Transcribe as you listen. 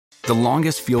The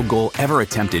longest field goal ever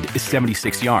attempted is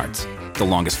 76 yards. The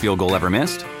longest field goal ever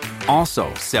missed?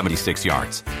 Also 76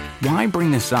 yards. Why bring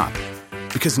this up?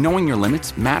 Because knowing your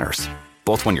limits matters,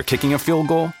 both when you're kicking a field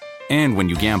goal and when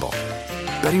you gamble.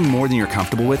 Betting more than you're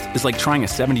comfortable with is like trying a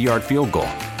 70-yard field goal.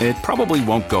 It probably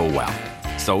won't go well.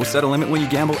 So set a limit when you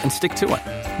gamble and stick to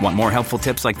it. Want more helpful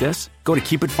tips like this? Go to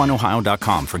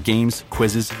keepitfunohio.com for games,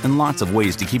 quizzes, and lots of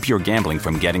ways to keep your gambling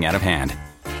from getting out of hand.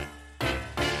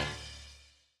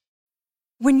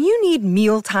 When you need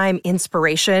mealtime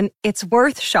inspiration, it's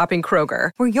worth shopping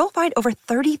Kroger, where you'll find over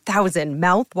 30,000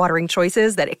 mouth-watering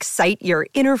choices that excite your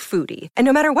inner foodie. And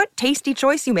no matter what tasty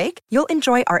choice you make, you'll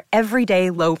enjoy our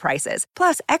everyday low prices,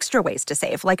 plus extra ways to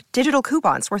save, like digital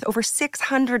coupons worth over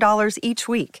 $600 each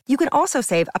week. You can also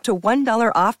save up to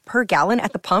 $1 off per gallon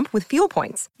at the pump with fuel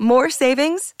points. More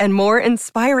savings and more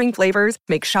inspiring flavors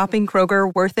make shopping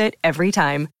Kroger worth it every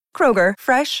time. Kroger,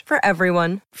 fresh for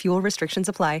everyone. Fuel restrictions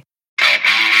apply.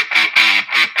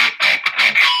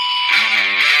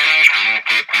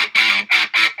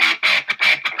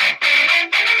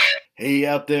 Hey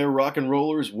out there, rock and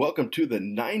rollers. Welcome to the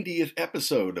 90th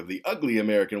episode of the Ugly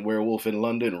American Werewolf in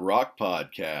London Rock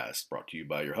Podcast, brought to you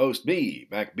by your host, me,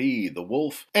 Mac B, the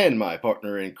Wolf, and my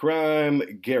partner in crime,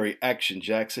 Gary Action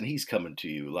Jackson. He's coming to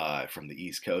you live from the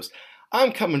East Coast.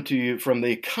 I'm coming to you from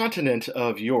the continent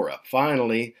of Europe.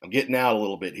 Finally, I'm getting out a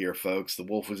little bit here, folks. The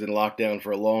Wolf was in lockdown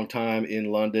for a long time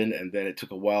in London, and then it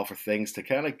took a while for things to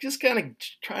kind of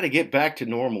try to get back to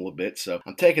normal a bit. So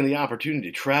I'm taking the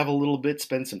opportunity to travel a little bit,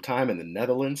 spend some time in the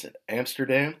Netherlands and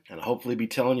Amsterdam, and I'll hopefully be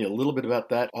telling you a little bit about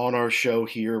that on our show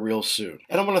here real soon.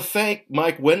 And I want to thank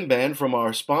Mike Wenban from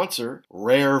our sponsor,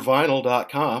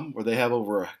 RareVinyl.com, where they have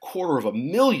over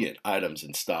 250,000 items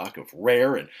in stock of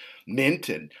rare and mint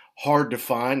and hard to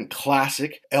find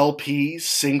classic LPs,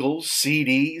 singles,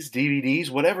 CDs, DVDs,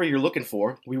 whatever you're looking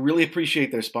for. We really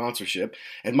appreciate their sponsorship.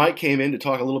 And Mike came in to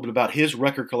talk a little bit about his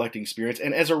record collecting experience,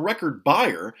 and as a record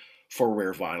buyer for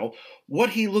Rare Vinyl,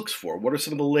 what he looks for. What are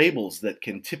some of the labels that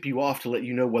can tip you off to let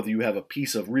you know whether you have a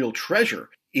piece of real treasure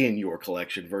in your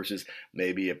collection versus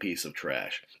maybe a piece of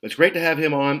trash. It's great to have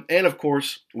him on, and of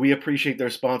course, we appreciate their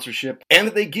sponsorship and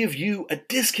that they give you a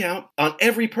discount on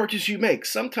every purchase you make.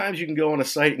 Sometimes you can go on a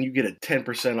site and you get a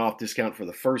 10% off discount for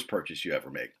the first purchase you ever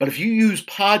make. But if you use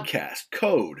podcast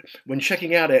code when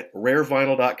checking out at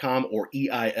rarevinyl.com or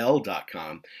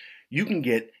EIL.com, you can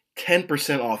get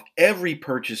 10% off every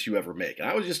purchase you ever make. And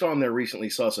I was just on there recently,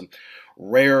 saw some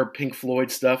rare Pink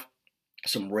Floyd stuff,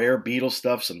 some rare Beatles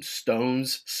stuff, some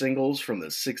Stones singles from the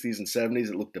 60s and 70s.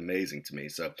 It looked amazing to me.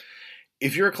 So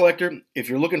if you're a collector, if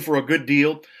you're looking for a good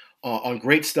deal on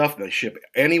great stuff that ship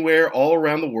anywhere all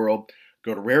around the world,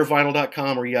 go to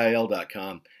rarevinyl.com or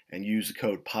EIL.com and use the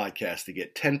code podcast to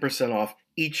get 10% off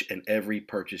each and every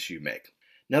purchase you make.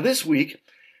 Now this week,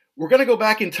 we're going to go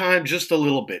back in time just a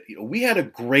little bit. We had a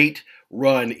great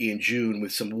run in June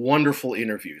with some wonderful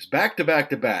interviews. Back to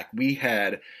back to back, we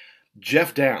had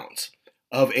Jeff Downs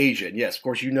of Asia. And yes, of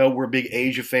course, you know we're big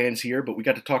Asia fans here, but we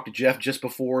got to talk to Jeff just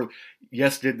before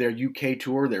Yes did their UK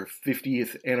tour, their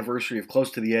 50th anniversary of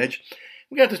Close to the Edge.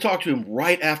 We got to talk to him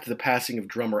right after the passing of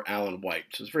drummer Alan White.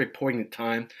 So it's a very poignant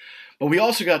time. But we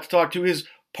also got to talk to his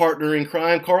partner in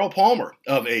crime, Carl Palmer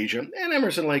of Asia, and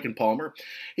Emerson, Lake and Palmer.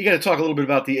 He got to talk a little bit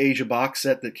about the Asia box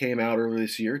set that came out earlier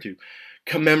this year to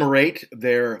commemorate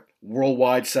their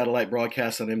worldwide satellite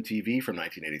broadcast on MTV from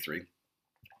 1983.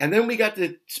 And then we got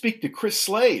to speak to Chris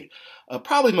Slade,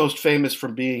 probably most famous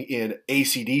from being in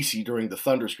AC/DC during the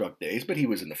Thunderstruck days, but he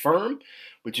was in The Firm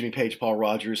with Jimmy Page, Paul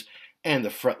Rogers, and the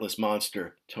fretless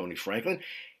monster, Tony Franklin.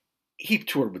 He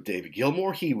toured with David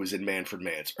Gilmour. He was in Manfred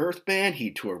Mann's Earth Band. He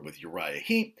toured with Uriah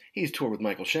Heep. He's toured with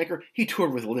Michael Schenker. He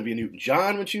toured with Olivia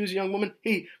Newton-John when she was a young woman.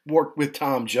 He worked with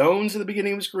Tom Jones at the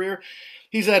beginning of his career.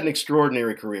 He's had an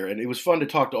extraordinary career, and it was fun to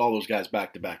talk to all those guys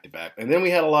back to back to back. And then we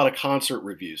had a lot of concert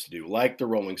reviews to do, like the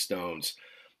Rolling Stones,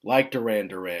 like Duran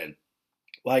Duran,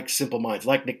 like Simple Minds,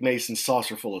 like Nick Mason's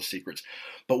Saucer Full of Secrets.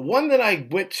 But one that I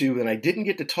went to and I didn't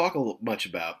get to talk much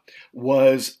about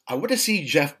was I went to see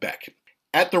Jeff Beck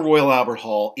at the Royal Albert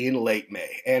Hall in late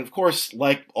May. And of course,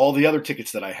 like all the other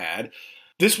tickets that I had,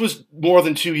 this was more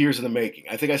than 2 years in the making.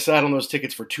 I think I sat on those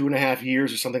tickets for 2.5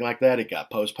 years or something like that. It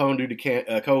got postponed due to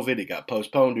COVID. It got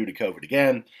postponed due to COVID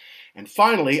again. And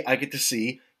finally, I get to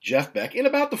see Jeff Beck in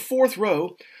about the fourth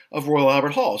row of Royal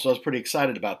Albert Hall. So I was pretty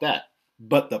excited about that.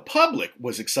 But the public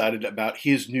was excited about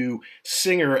his new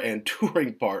singer and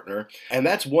touring partner, and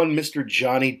that's one Mr.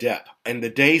 Johnny Depp. And the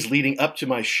days leading up to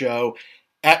my show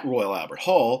at Royal Albert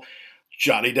Hall,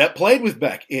 Johnny Depp played with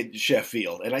Beck in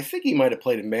Sheffield, and I think he might have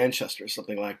played in Manchester or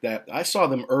something like that. I saw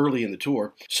them early in the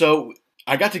tour. So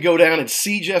I got to go down and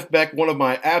see Jeff Beck, one of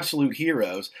my absolute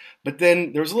heroes, but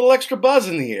then there was a little extra buzz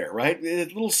in the air, right? A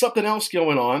little something else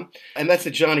going on, and that's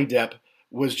that Johnny Depp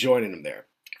was joining him there.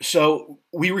 So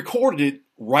we recorded it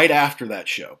right after that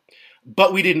show,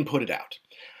 but we didn't put it out.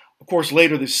 Of course,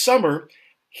 later this summer,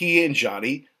 he and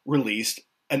Johnny released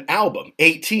an album,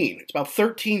 18. It's about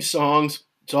 13 songs.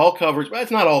 It's all covers. Well,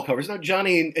 it's not all covers. Now,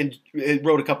 Johnny and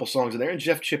wrote a couple songs in there, and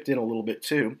Jeff chipped in a little bit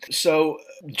too. So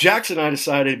Jackson and I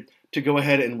decided to go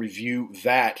ahead and review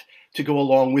that to go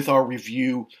along with our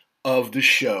review of the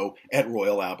show at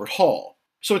Royal Albert Hall.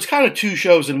 So it's kind of two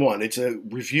shows in one. It's a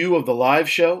review of the live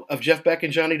show of Jeff Beck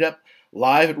and Johnny Depp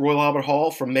live at Royal Albert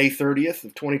Hall from May 30th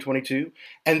of 2022.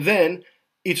 And then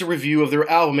it's a review of their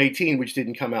album 18, which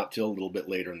didn't come out till a little bit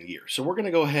later in the year. So we're going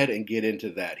to go ahead and get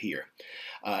into that here.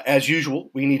 As usual,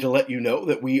 we need to let you know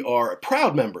that we are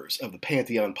proud members of the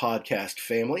Pantheon podcast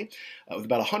family with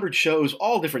about 100 shows,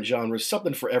 all different genres,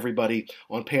 something for everybody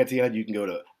on Pantheon. You can go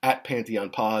to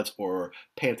 @PantheonPods or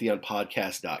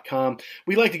PantheonPodcast.com.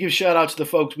 We'd like to give shout outs to the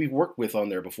folks we've worked with on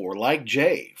there before, like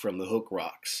Jay from The Hook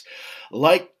Rocks,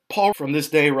 like Paul from This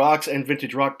Day Rocks and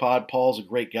Vintage Rock Pod. Paul's a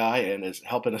great guy and is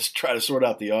helping us try to sort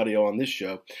out the audio on this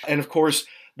show. And of course,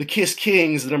 the Kiss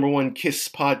Kings, the #1 Kiss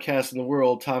podcast in the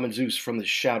world, Tom and Zeus from the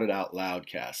Shout It Out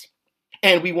Loudcast.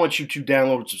 And we want you to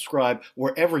download and subscribe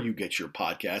wherever you get your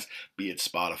podcast, be it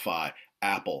Spotify,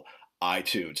 Apple,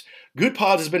 iTunes. Good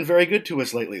Pods has been very good to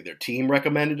us lately. Their team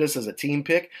recommended us as a team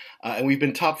pick, and we've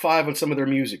been top 5 on some of their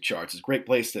music charts. It's a great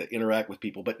place to interact with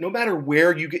people. But no matter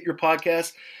where you get your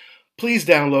podcast, please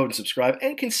download and subscribe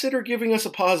and consider giving us a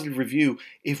positive review.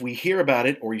 If we hear about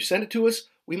it or you send it to us,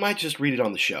 we might just read it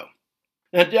on the show.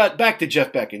 Now, back to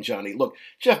Jeff Beck and Johnny. Look,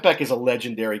 Jeff Beck is a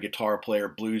legendary guitar player,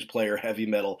 blues player, heavy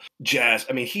metal, jazz.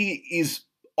 I mean, he is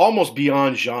almost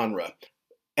beyond genre.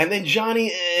 And then Johnny,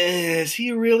 is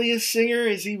he really a singer?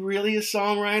 Is he really a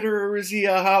songwriter? Or is he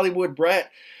a Hollywood brat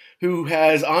who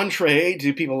has entree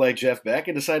to people like Jeff Beck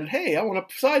and decided, hey, I want a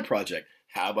side project.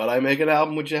 How about I make an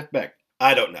album with Jeff Beck?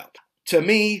 I don't know. To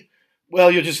me,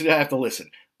 well, you'll just have to listen.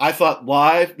 I thought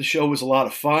live, the show was a lot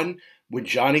of fun. When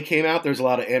Johnny came out, there's a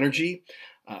lot of energy.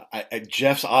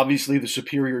 Jeff's obviously the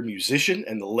superior musician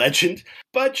and the legend,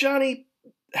 but Johnny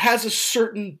has a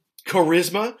certain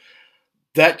charisma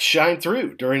that shined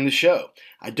through during the show.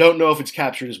 I don't know if it's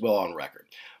captured as well on record,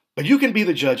 but you can be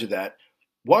the judge of that.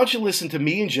 Why don't you listen to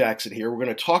me and Jackson here? We're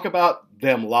going to talk about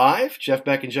them live, Jeff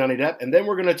Beck and Johnny Depp, and then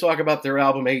we're going to talk about their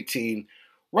album 18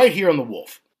 right here on The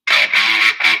Wolf.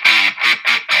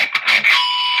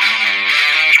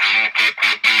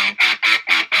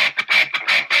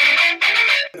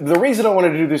 The reason I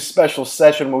wanted to do this special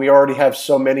session when we already have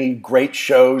so many great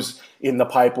shows in the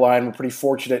pipeline, we're pretty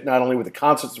fortunate not only with the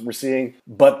concerts that we're seeing,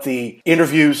 but the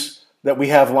interviews that we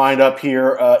have lined up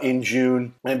here in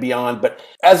June and beyond. But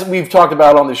as we've talked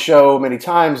about on the show many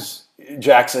times,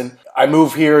 Jackson, I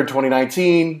moved here in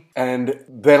 2019, and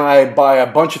then I buy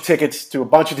a bunch of tickets to a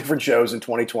bunch of different shows in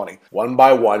 2020, one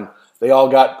by one. They all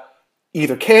got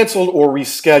either canceled or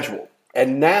rescheduled.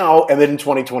 And then in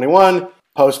 2021,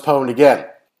 postponed again.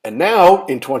 And now,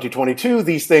 in 2022,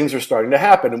 these things are starting to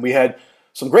happen. And we had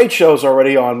some great shows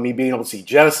already on me being able to see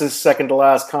Genesis' second to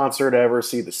last concert ever,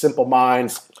 see the Simple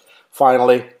Minds,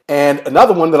 finally. And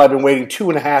another one that I've been waiting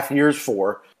 2.5 years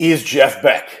for is Jeff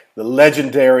Beck, the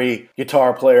legendary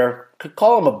guitar player. Could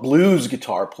call him a blues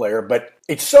guitar player, but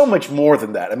it's so much more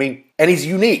than that. I mean, and he's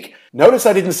unique. Notice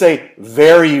I didn't say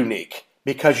very unique,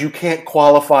 because you can't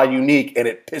qualify unique, and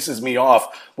it pisses me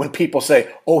off when people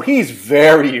say, oh, he's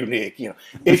very unique. You know,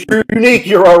 if you're unique,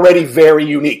 you're already very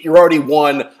unique. You're already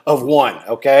one of one,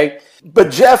 okay?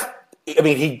 But Jeff, I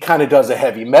mean, he kind of does a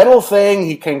heavy metal thing.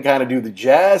 He can kind of do the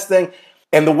jazz thing.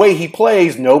 And the way he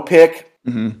plays, no pick,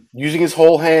 using his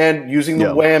whole hand, using the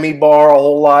whammy bar a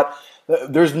whole lot.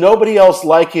 There's nobody else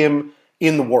like him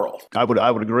in the world. I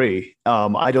would agree.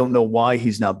 I don't know why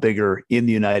he's not bigger in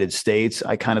the United States.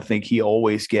 I kind of think he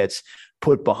always gets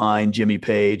put behind Jimmy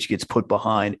Page, gets put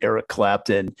behind Eric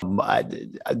Clapton.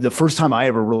 The first time I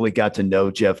ever really got to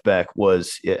know Jeff Beck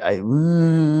was,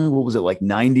 what was it, like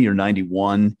 90 or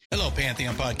 91? Hello,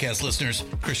 Pantheon Podcast listeners.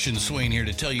 Christian Swain here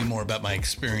to tell you more about my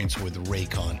experience with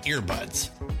Raycon earbuds.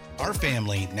 Our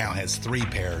family now has 3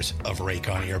 pairs of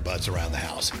Raycon earbuds around the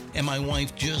house, and my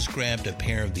wife just grabbed a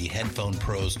pair of the Headphone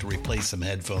Pros to replace some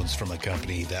headphones from a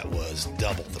company that was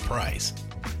double the price.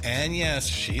 And yes,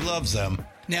 she loves them.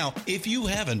 Now, if you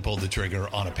haven't pulled the trigger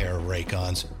on a pair of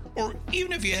Raycons, or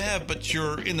even if you have, but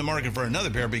you're in the market for another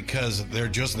pair because they're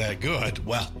just that good,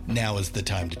 well, now is the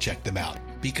time to check them out,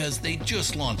 because they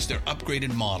just launched their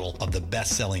upgraded model of the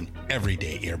best-selling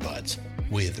everyday earbuds.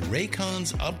 With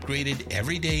Raycon's upgraded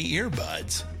everyday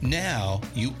earbuds, now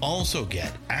you also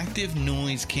get active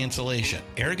noise cancellation,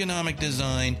 ergonomic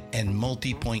design, and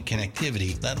multi-point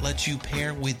connectivity that lets you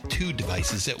pair with 2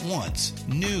 devices at once.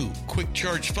 New quick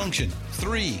charge function,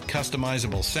 3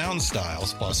 customizable sound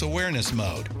styles plus awareness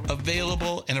mode.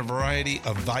 Available in a variety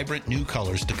of vibrant new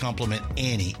colors to complement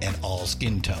any and all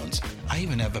skin tones. I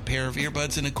even have a pair of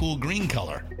earbuds in a cool green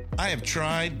color. I have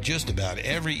tried just about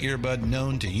every earbud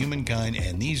known to humankind,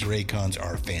 and these Raycons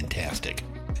are fantastic.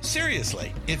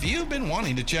 Seriously, if you've been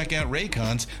wanting to check out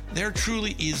Raycons, there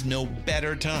truly is no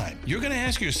better time. You're going to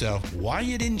ask yourself why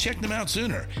you didn't check them out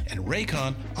sooner, and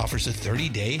Raycon offers a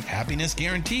 30-day happiness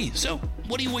guarantee. So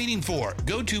what are you waiting for?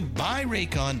 Go to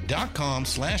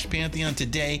buyraycon.com/Pantheon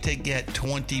today to get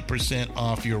 20%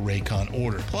 off your Raycon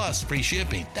order, plus free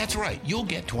shipping. That's right, you'll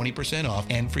get 20% off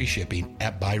and free shipping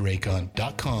at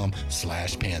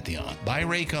buyraycon.com/Pantheon.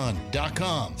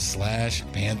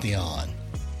 buyraycon.com/Pantheon.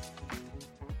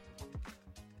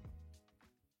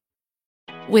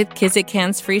 With Kizik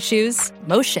hands-free shoes,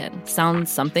 motion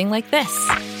sounds something like this.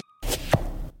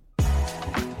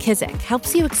 Kizik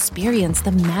helps you experience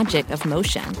the magic of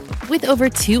motion. With over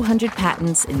 200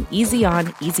 patents and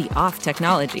easy-on, easy-off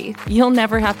technology, you'll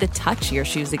never have to touch your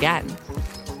shoes again.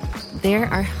 There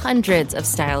are hundreds of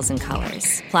styles and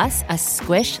colors, plus a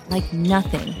squish like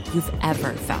nothing you've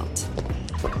ever felt.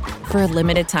 For a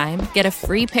limited time, get a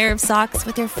free pair of socks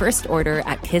with your first order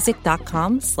at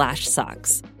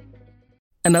kizik.com/socks.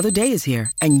 Another day is here,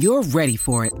 and you're ready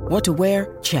for it. What to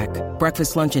wear? Check.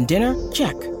 Breakfast, lunch, and dinner?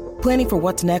 Check. Planning for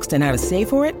what's next and how to save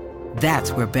for it?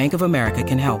 That's where Bank of America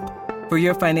can help. For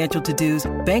your financial to-dos,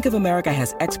 Bank of America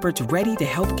has experts ready to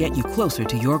help get you closer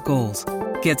to your goals.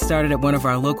 Get started at one of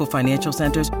our local financial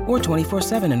centers or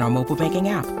 24/7 in our mobile banking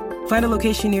app. Find a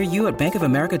location near you at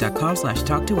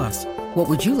bankofamerica.com/talktous. What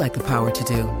would you like the power to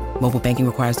do? Mobile banking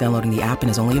requires downloading the app and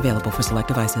is only available for select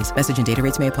devices. Message and data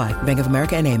rates may apply. Bank of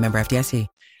America N.A., member FDIC.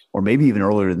 Or maybe even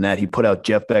earlier than that, he put out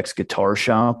Jeff Beck's Guitar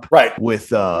Shop, right, with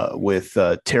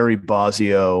Terry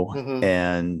Bozzio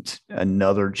and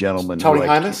another gentleman, Tony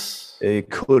Hymas. It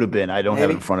could have been. I don't have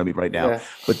it in front of me right now,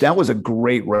 but that was a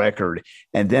great record.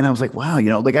 And then I was like, wow,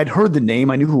 like I'd heard the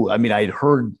name. I'd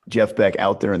heard Jeff Beck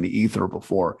out there in the ether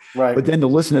before, right? But then to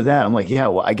listen to that, I'm like, yeah,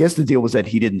 well, I guess the deal was that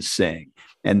he didn't sing.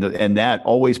 And that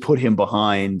always put him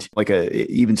behind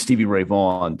even Stevie Ray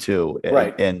Vaughan too.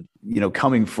 Right. And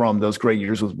coming from those great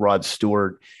years with Rod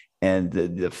Stewart and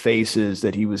the Faces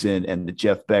that he was in and the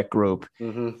Jeff Beck group.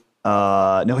 Mm-hmm.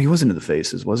 No, he wasn't in the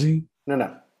Faces, was he?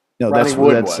 No, that's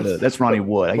Ronnie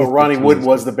Wood. But Ronnie Wood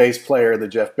was the bass player of the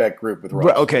Jeff Beck group with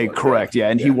Rod. Okay, Stewart. Correct. Yeah,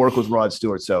 and he worked with Rod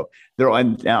Stewart. So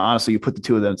and honestly, you put the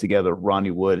two of them together,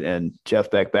 Ronnie Wood and Jeff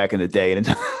Beck back in the day,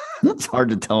 and it's hard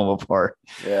to tell them apart.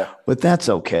 Yeah, but that's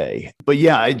okay. But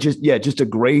yeah, just a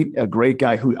great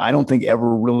guy who I don't think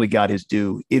ever really got his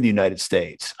due in the United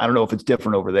States. I don't know if it's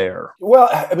different over there. Well,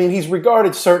 I mean, he's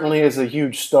regarded certainly as a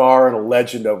huge star and a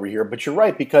legend over here. But you're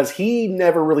right, because he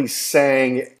never really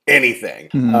sang anything.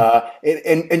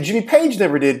 Mm-hmm. And Jimmy Page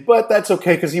never did, but that's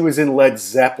okay because he was in Led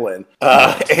Zeppelin.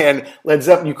 And Led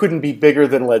Zeppelin, you couldn't be bigger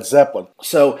than Led Zeppelin.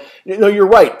 So, you're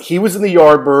right. He was in the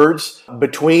Yardbirds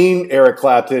between Eric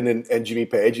Clapton and Jimmy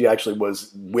Page. He actually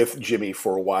was with Jimmy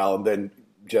for a while, and then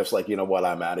Jeff's like, you know what,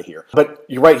 I'm out of here. But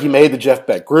you're right, he made the Jeff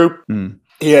Beck group. Mm.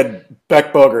 He had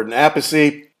Beck, Bogert, and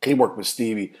Appice. He worked with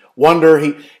Stevie Wonder.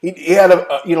 He had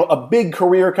a big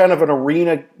career, kind of an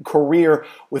arena career,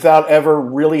 without ever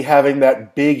really having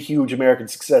that big, huge American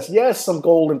success. Yes, some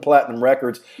gold and platinum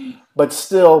records, but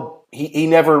still, he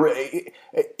never,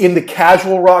 in the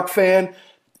casual rock fan,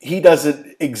 he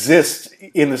doesn't exist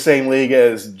in the same league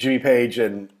as Jimmy Page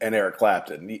and Eric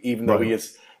Clapton, even though he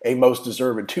is a most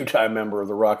deserved two-time member of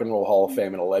the Rock and Roll Hall of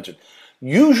Fame and a legend.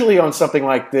 Usually on something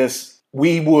like this,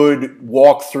 we would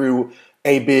walk through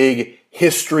a big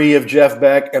history of Jeff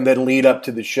Beck and then lead up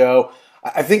to the show.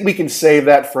 I think we can save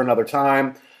that for another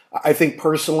time. I think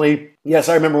personally, yes,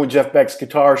 I remember when Jeff Beck's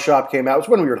Guitar Shop came out. It was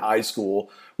when we were in high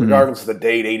school, regardless of the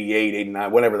date, 88,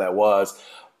 89, whatever that was.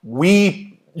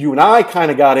 You and I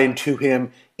kind of got into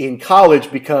him in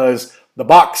college because the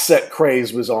box set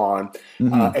craze was on.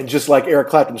 Mm-hmm. And just like Eric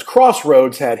Clapton's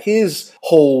Crossroads had his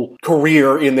whole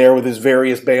career in there with his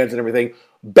various bands and everything,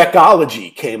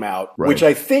 Beckology came out, which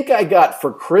I think I got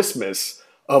for Christmas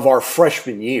of our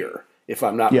freshman year, if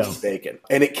I'm not mistaken.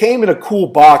 And it came in a cool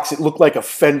box. It looked like a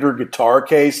Fender guitar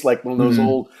case, like one of those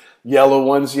old yellow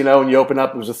ones, and you open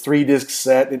up, it was a 3-disc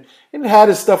set. And it had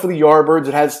his stuff with the Yardbirds.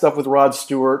 It had stuff with Rod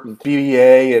Stewart and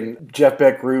BBA and Jeff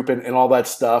Beck Group and all that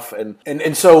stuff.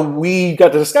 And so we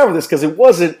got to discover this because it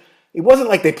wasn't it wasn't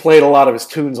like they played a lot of his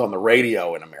tunes on the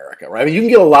radio in America, right? I mean, you can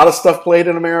get a lot of stuff played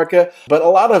in America, but a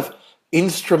lot of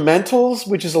instrumentals,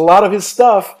 which is a lot of his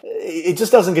stuff, it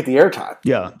just doesn't get the airtime.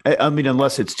 Yeah. I mean,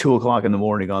 unless it's 2:00 in the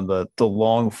morning on the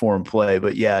long form play,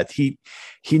 but yeah, he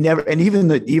never, and even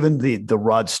the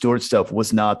Rod Stewart stuff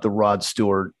was not the Rod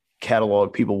Stewart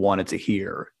catalog people wanted to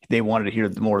hear. They wanted to hear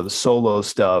more of the solo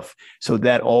stuff. So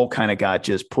that all kind of got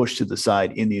just pushed to the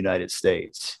side in the United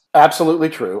States. Absolutely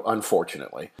true,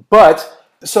 unfortunately. But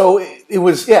so it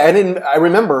was, yeah. And I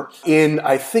remember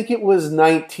I think it was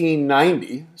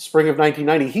 1990, spring of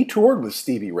 1990, he toured with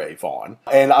Stevie Ray Vaughan.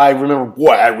 And I remember,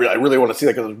 boy, I really want to see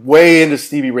that because I was way into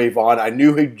Stevie Ray Vaughan. I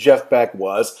knew who Jeff Beck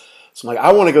was. So I'm like,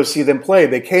 I want to go see them play.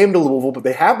 They came to Louisville, but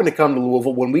they happened to come to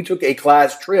Louisville when we took a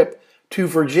class trip to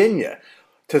Virginia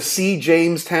to see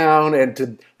Jamestown and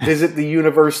to visit the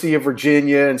University of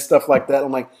Virginia and stuff like that.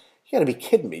 I'm like, you got to be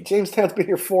kidding me. Jamestown's been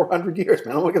here 400 years,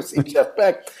 man. I want to go see Jeff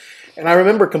Beck. And I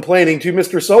remember complaining to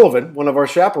Mr. Sullivan, one of our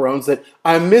chaperones, that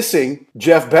I'm missing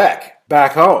Jeff Beck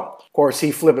back home. Of course,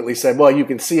 he flippantly said, well, you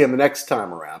can see him the next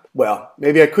time around. Well,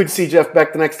 maybe I could see Jeff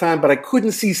Beck the next time, but I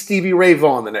couldn't see Stevie Ray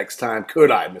Vaughan the next time, could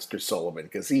I, Mr. Sullivan?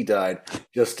 Because he died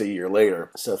just a year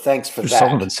later. So thanks for Mr. that.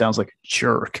 Sullivan sounds like a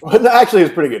jerk. Well, actually, he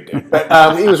was a pretty good dude.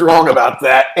 But he was wrong about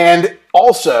that. And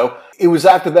also, it was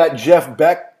after that Jeff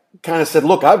Beck kind of said,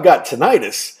 look, I've got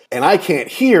tinnitus and I can't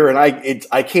hear and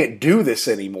I can't do this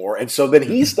anymore. And so then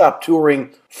he stopped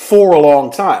touring for a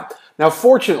long time. Now,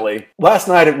 fortunately, last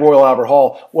night at Royal Albert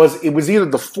Hall was either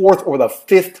the fourth or the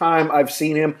fifth time I've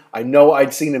seen him. I know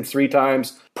I'd seen him 3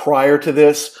 times prior to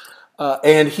this.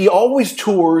 And he always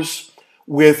tours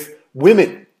with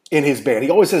women in his band. He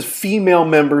always has female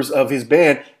members of his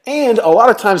band. And a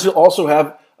lot of times he'll also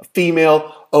have a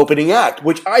female opening act,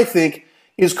 which I think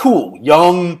is cool.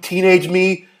 Young teenage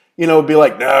me, would be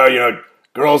like, no,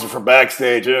 girls are from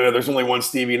backstage. There's only one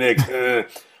Stevie Nicks.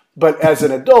 But as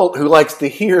an adult who likes to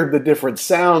hear the different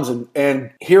sounds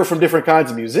and hear from different kinds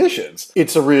of musicians,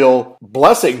 it's a real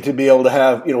blessing to be able to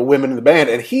have, women in the band.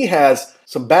 And he has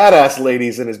some badass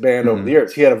ladies in his band over the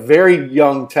years. He had a very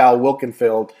young Tal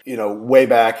Wilkenfeld, way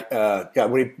back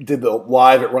when he did the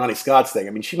live at Ronnie Scott's thing. I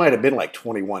mean, she might have been like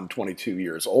 21, 22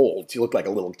 years old. She looked like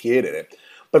a little kid in it.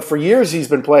 But for years, he's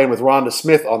been playing with Rhonda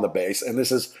Smith on the bass, and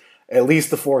this is at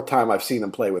least the 4th time I've seen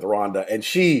him play with Rhonda, and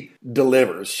she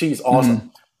delivers. She's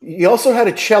awesome. He also had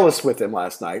a cellist with him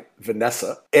last night,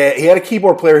 Vanessa. He had a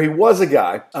keyboard player. He was a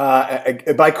guy,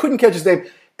 but I couldn't catch his name.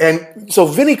 And so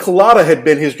Vinny Colada had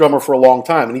been his drummer for a long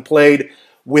time, and he played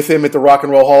with him at the Rock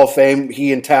and Roll Hall of Fame,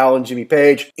 he and Tal and Jimmy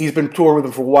Page. He's been touring with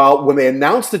him for a while. When they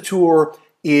announced the tour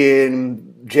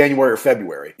in January or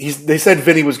February, they said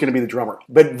Vinny was going to be the drummer.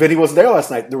 But Vinny wasn't there last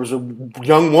night. There was a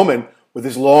young woman with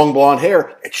this long blonde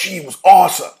hair, and she was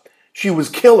awesome. She was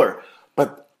killer.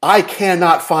 But I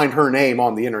cannot find her name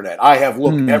on the internet. I have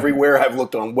looked everywhere. I've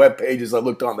looked on web pages. I've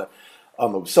looked on the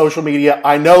social media.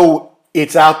 I know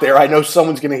it's out there. I know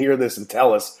someone's going to hear this and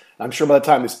tell us. I'm sure by the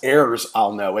time this airs,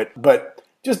 I'll know it. But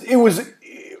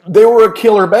they were a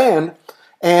killer band.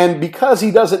 And because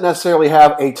he doesn't necessarily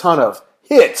have a ton of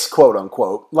hits, quote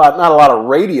unquote, not a lot of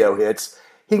radio hits,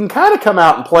 he can kind of come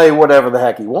out and play whatever the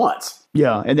heck he wants.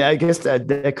 Yeah, and I guess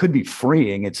that could be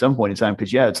freeing at some point in time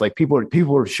because, it's like people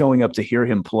are showing up to hear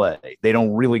him play. They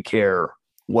don't really care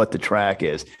what the track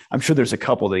is. I'm sure there's a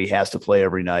couple that he has to play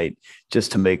every night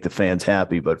just to make the fans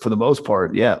happy. But for the most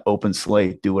part, open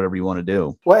slate, do whatever you want to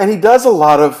do. Well, and he does a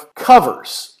lot of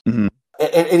covers. Mm-hmm.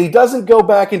 And he doesn't go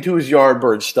back into his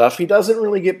Yardbird stuff. He doesn't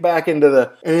really get back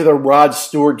into any of the Rod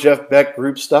Stewart, Jeff Beck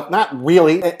group stuff. Not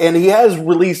really. And he has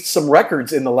released some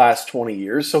records in the last 20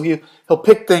 years. So he'll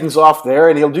pick things off there,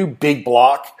 and he'll do Big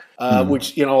Block,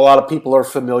 which a lot of people are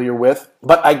familiar with.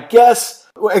 But I guess,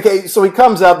 okay, so he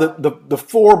comes out, the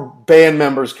 4 band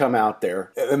members come out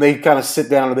there, and they kind of sit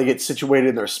down and they get situated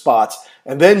in their spots.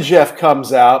 And then Jeff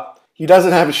comes out. He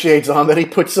doesn't have his shades on, then he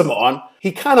puts them on.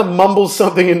 He kind of mumbles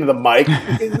something into the mic.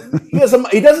 He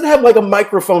doesn't have like a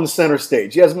microphone center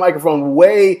stage. He has a microphone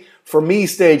way, for me,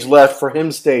 stage left, for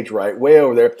him, stage right, way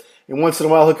over there. And once in a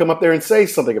while, he'll come up there and say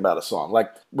something about a song.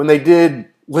 Like when they did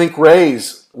Link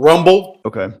Wray's Rumble,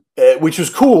 which was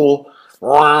cool.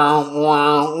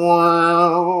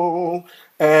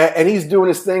 And he's doing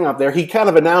his thing up there. He kind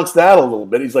of announced that a little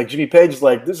bit. He's like, Jimmy Page is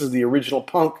like, this is the original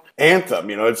punk anthem.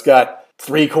 It's got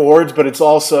 3 chords, but it's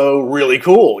also really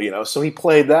cool, So he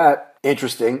played that.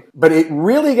 Interesting. But it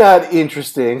really got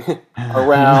interesting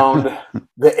around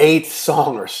the 8th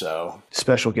song or so.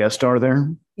 Special guest star there?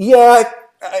 Yeah,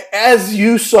 as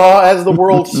you saw, as the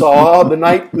world saw,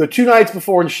 the 2 nights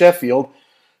before in Sheffield,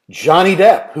 Johnny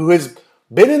Depp, who has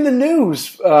been in the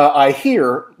news, I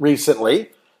hear, recently,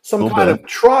 some kind of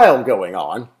trial going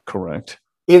on. Correct.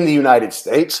 In the United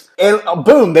States. And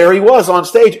boom, there he was on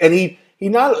stage. And he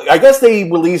not, I guess they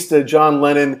released a John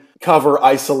Lennon cover,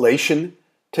 Isolation,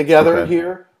 together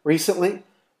here recently.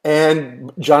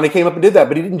 And Johnny came up and did that.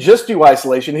 But he didn't just do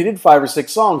Isolation. He did 5 or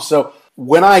 6 songs. So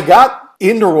when I got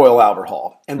into Royal Albert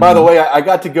Hall, and by the way, I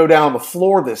got to go down on the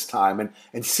floor this time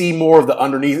and see more of the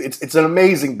underneath. It's an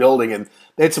amazing building. And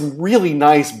they had some really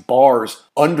nice bars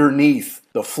underneath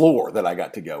the floor that I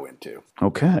got to go into.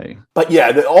 Okay. But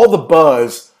yeah, all the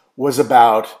buzz was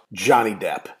about Johnny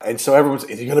Depp. And so everyone's,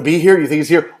 is he going to be here? You think he's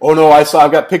here? Oh no, I've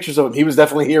got pictures of him. He was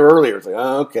definitely here earlier. It's like,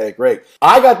 oh, okay, great.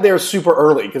 I got there super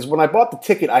early because when I bought the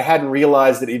ticket, I hadn't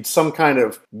realized that it's some kind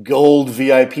of gold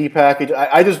VIP package.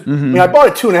 I bought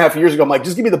it 2.5 years ago. I'm like,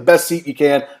 just give me the best seat you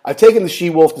can. I've taken the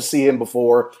She-Wolf to see him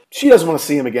before. She doesn't want to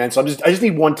see him again. So I just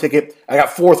need one ticket. I got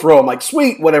 4th row. I'm like,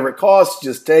 sweet, whatever it costs,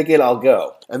 just take it. I'll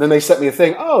go. And then they sent me a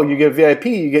thing. Oh, you get VIP.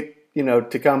 You get,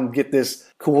 to come get this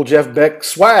cool Jeff Beck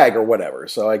swag or whatever.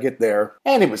 So I get there,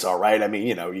 and it was all right. I mean,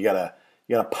 you got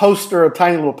a poster, a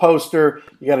tiny little poster.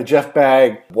 You got a Jeff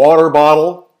Beck water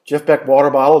bottle,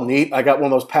 neat. I got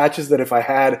one of those patches that if I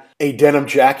had a denim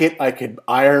jacket, I could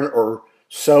iron or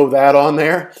sew that on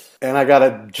there. And I got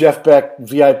a Jeff Beck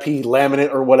VIP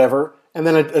laminate or whatever, and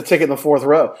then a ticket in the 4th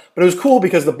row. But it was cool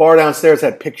because the bar downstairs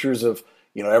had pictures of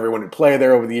everyone who played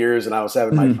there over the years, and I was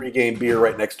having my pregame beer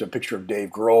right next to a picture of Dave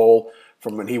Grohl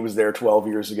from when he was there 12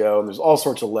 years ago, and there's all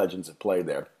sorts of legends that played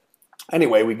there.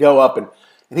 Anyway, we go up, and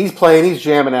he's playing, he's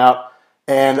jamming out,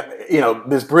 and,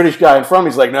 this British guy in front of me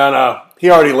is like, no, he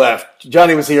already left.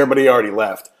 Johnny was here, but he already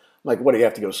left. I'm like, what, do you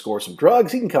have to go score some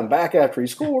drugs? He can come back after he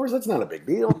scores. That's not a big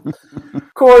deal.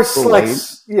 Of course,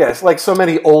 like so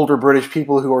many older British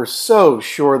people who are so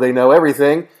sure they know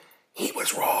everything, he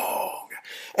was wrong.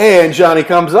 And Johnny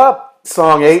comes up,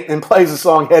 song 8, and plays the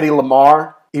song Hedy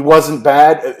Lamar. He wasn't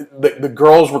bad. The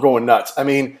girls were going nuts. I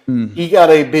mean, he got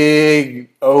a big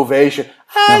ovation.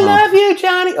 I love you,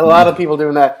 Johnny. A lot of people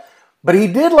doing that. But he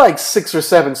did like 6 or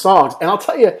 7 songs. And I'll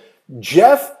tell you,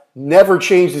 Jeff never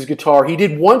changed his guitar. He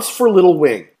did once for Little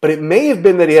Wing, but it may have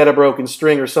been that he had a broken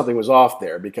string or something was off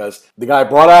there because the guy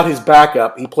brought out his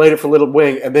backup, he played it for Little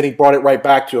Wing, and then he brought it right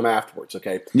back to him afterwards,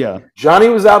 okay? Yeah. Johnny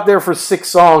was out there for 6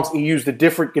 songs. He used a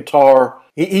different guitar.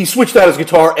 He switched out his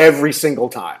guitar every single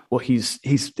time. Well, I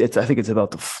think it's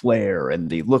about the flair and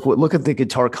the look at the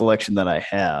guitar collection that I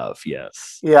have.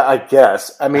 Yes. Yeah, I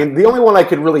guess. I mean, the only one I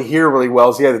could really hear really well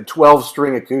is he had a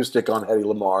 12-string acoustic on Hedy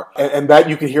Lamar, and that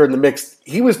you could hear in the mix.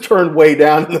 He was turned way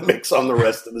down in the mix on the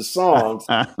rest of the songs.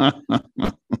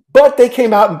 But they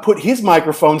came out and put his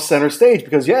microphone center stage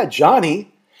because,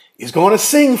 Johnny is going to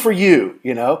sing for you,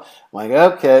 I'm like,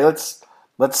 okay, let's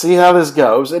see how this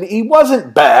goes. And he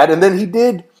wasn't bad. And then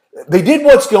they did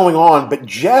What's Going On, but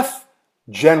Jeff,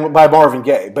 by Marvin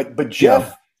Gaye, but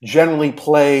Jeff generally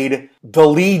played the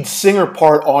lead singer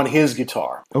part on his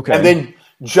guitar. Okay. And then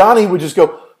Johnny would just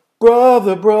go,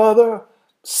 brother, brother,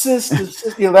 sister,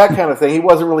 sister, that kind of thing. He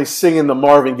wasn't really singing the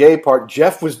Marvin Gaye part.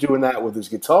 Jeff was doing that with his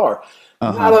guitar.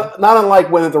 Not unlike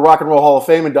when at the Rock and Roll Hall of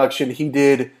Fame induction, he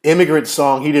did Immigrant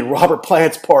Song. He did Robert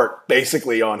Plant's part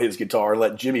basically on his guitar and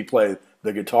let Jimmy play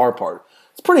the guitar part.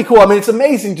 It's pretty cool. I mean, it's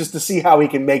amazing just to see how he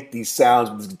can make these sounds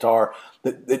with his guitar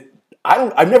that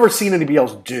I've never seen anybody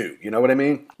else do. You know what I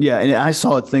mean? Yeah, and I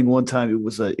saw a thing one time. It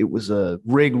was a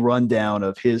rig rundown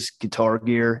of his guitar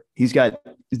gear. He's got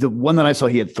the one that I saw.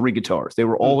 He had 3 guitars. They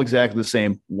were all exactly the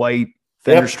same, white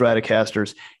Fender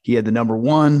Stratocasters. He had the number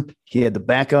 1. He had the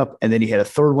backup, and then he had a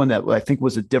 3rd one that I think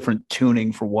was a different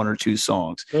tuning for 1 or 2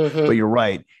 songs. Mm-hmm. But you're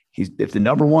right. If the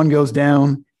number 1 goes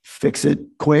down, fix it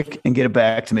quick and get it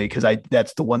back to me because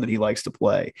that's the one that he likes to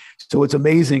play. So it's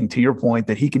amazing, to your point,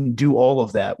 that he can do all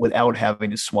of that without having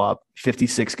to swap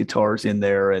 56 guitars in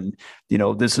there. And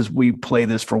we play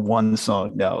this for 1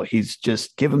 song. No, he's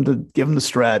just give him the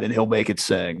Strat and he'll make it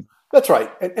sing. That's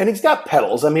right, and he's got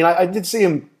pedals. I mean, I did see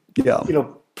him,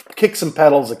 kick some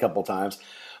pedals a couple times.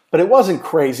 But it wasn't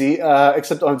crazy,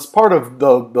 except on part of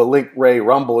the Link Ray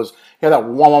Rumble is he had that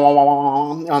wah wah wah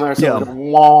wah on there. So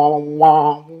wah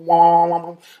wah wah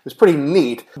wah. It was pretty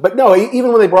neat. But no,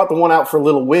 even when they brought the one out for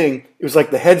Little Wing, it was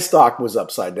like the headstock was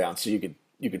upside down, so you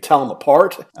could tell them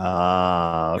apart. Okay.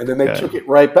 And then they took it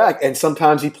right back. And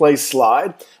sometimes he plays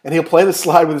slide, and he'll play the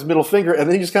slide with his middle finger, and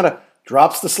then he just kind of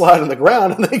drops the slide on the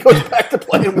ground, and then he goes back to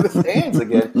playing with his hands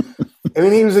again. I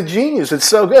mean, he was a genius. It's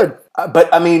so good.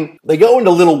 But, I mean, they go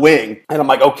into Little Wing, and I'm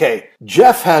like, okay,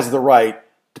 Jeff has the right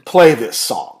to play this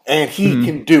song, and he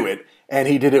can do it, and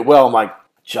he did it well. I'm like,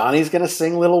 Johnny's going to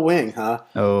sing Little Wing, huh?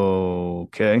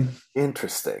 Okay.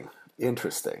 Interesting.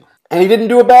 And he didn't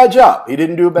do a bad job.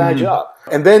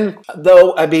 And then,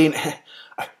 though, I mean,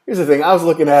 Here's the thing. I was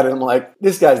looking at it. I'm like,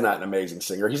 this guy's not an amazing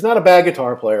singer. He's not a bad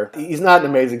guitar player. He's not an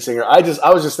amazing singer. I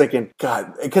was just thinking,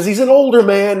 God, because he's an older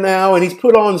man now and he's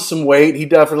put on some weight. He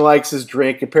definitely likes his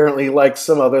drink. Apparently he likes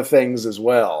some other things as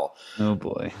well. Oh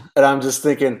boy. And I'm just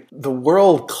thinking, the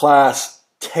world-class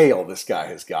tail this guy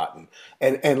has gotten.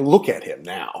 And look at him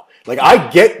now. Like, I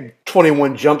get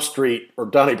 21 Jump Street or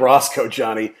Donnie Brasco,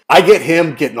 Johnny. I get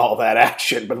him getting all that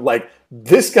action. But, like,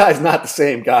 this guy's not the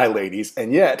same guy, ladies.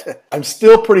 And yet, I'm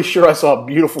still pretty sure I saw a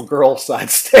beautiful girl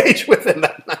side stage with him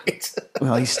that night.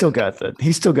 Well, he's still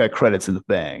got credits in the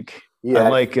bank. Yeah, I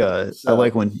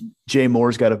like when Jay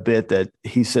Moore's got a bit that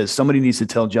he says somebody needs to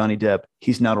tell Johnny Depp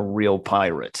he's not a real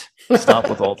pirate. Stop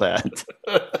with all that.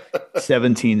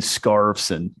 17 scarves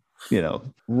and,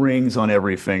 rings on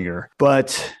every finger.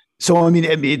 But so, I mean,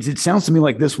 it sounds to me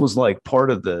like this was like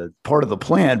part of the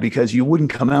plan, because you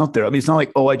wouldn't come out there. I mean, it's not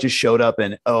like, oh, I just showed up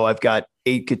and, oh, I've got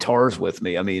 8 guitars with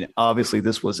me. I mean, obviously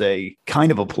this was a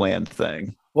kind of a planned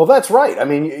thing. Well, that's right. I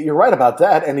mean, you're right about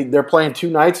that. And they're playing 2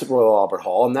 nights at Royal Albert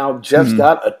Hall. And now Jeff's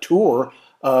got a tour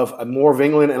of more of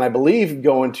England and I believe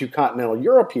going to continental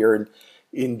Europe here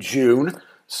in June.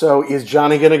 So is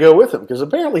Johnny going to go with him? Because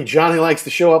apparently Johnny likes to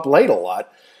show up late a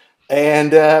lot.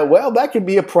 And, well, that could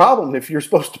be a problem if you're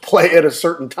supposed to play at a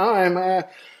certain time.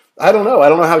 I don't know. I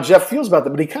don't know how Jeff feels about that,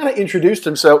 but he kind of introduced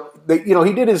him. So, he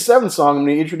did his 7th song, and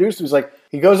when he introduced him, he's like,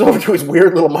 he goes over to his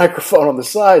weird little microphone on the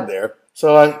side there.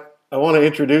 So I want to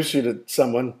introduce you to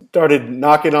someone. Started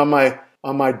knocking on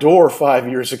my door 5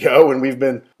 years ago, and we've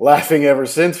been laughing ever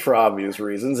since for obvious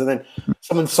reasons. And then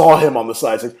someone saw him on the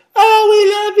side, said, "Oh,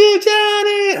 we love you,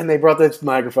 Johnny!" And they brought this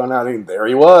microphone out, and there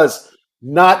he was.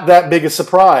 Not that big a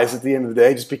surprise at the end of the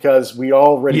day, just because we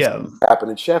already saw what happened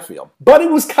in Sheffield. But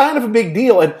it was kind of a big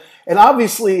deal, and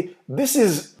obviously this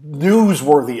is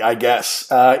newsworthy, I guess.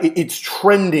 It's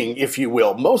trending, if you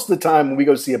will. Most of the time when we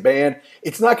go see a band,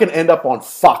 it's not going to end up on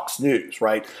Fox News,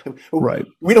 right? Right.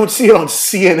 We don't see it on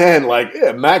CNN like,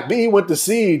 Mac B went to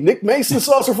see Nick Mason's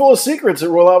Saucer Full of Secrets at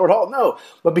Royal Albert Hall. No,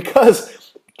 but because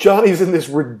Johnny's in this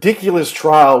ridiculous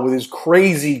trial with his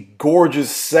crazy, gorgeous,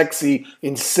 sexy,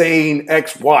 insane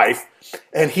ex-wife,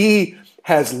 and he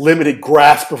has limited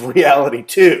grasp of reality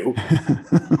too.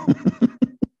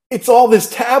 It's all this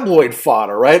tabloid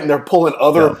fodder, right? And they're pulling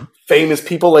other famous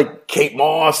people like Kate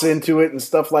Moss into it and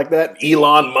stuff like that,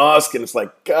 Elon Musk, and it's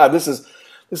like, God,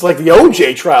 it's like the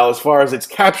OJ trial as far as it's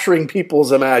capturing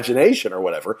people's imagination or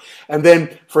whatever. And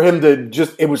then for him to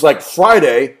it was like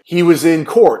Friday, he was in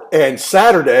court. And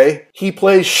Saturday, he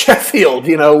plays Sheffield,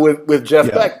 with Jeff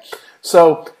Beck.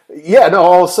 So,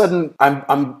 all of a sudden,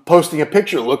 I'm posting a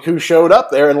picture. Look who showed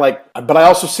up there. And but I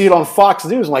also see it on Fox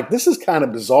News. I'm like, this is kind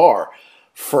of bizarre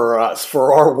for us,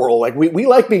 for our world. Like, we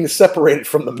like being separated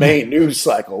from the main news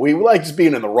cycle. We like just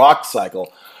being in the rock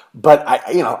cycle. But,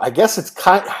 I guess it's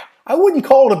I wouldn't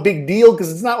call it a big deal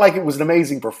because it's not like it was an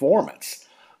amazing performance.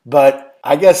 But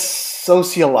I guess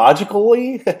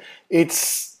sociologically,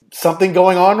 it's something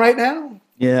going on right now.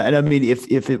 Yeah, and I mean, if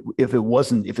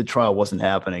the trial wasn't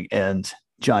happening and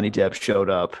Johnny Depp showed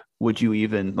up, would you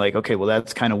even okay, well,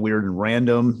 that's kind of weird and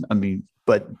random. I mean,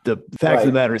 but the fact of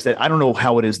the matter is that I don't know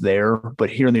how it is there,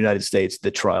 but here in the United States, the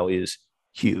trial is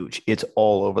huge. It's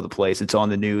all over the place. It's on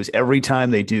the news every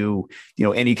time they do,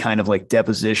 any kind of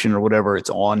deposition or whatever. It's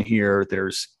on here.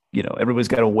 There's, everybody's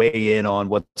got to weigh in on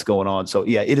what's going on. So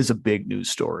yeah, it is a big news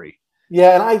story.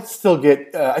 Yeah, and I still look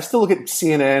at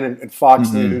CNN and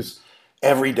Fox News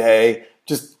every day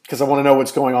just because I want to know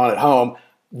what's going on at home.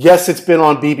 Yes, it's been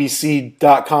on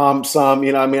BBC.com some,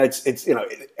 it's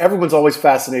everyone's always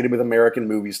fascinated with American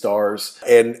movie stars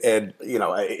and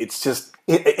it's just,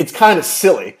 it's kind of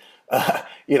silly.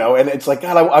 And it's like,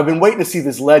 God, I've been waiting to see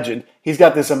this legend. He's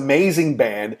got this amazing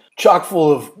band, chock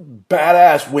full of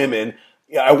badass women.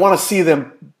 I want to see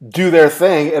them do their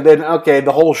thing. And then,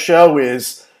 the whole show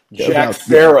is Jack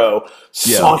Sparrow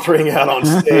sauntering out on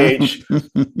stage,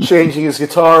 changing his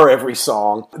guitar every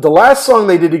song. The last song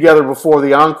they did together before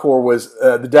the encore was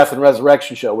the Death and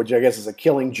Resurrection Show, which I guess is a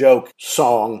Killing Joke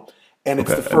song. And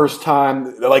it's the first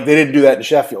time, they didn't do that in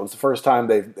Sheffield. It's the first time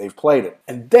they've played it.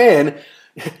 And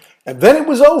then it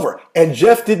was over. And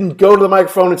Jeff didn't go to the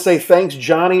microphone and say, "Thanks,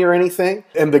 Johnny," or anything.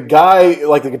 And the guy,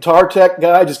 the guitar tech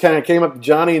guy, just kind of came up to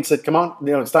Johnny and said, "Come on,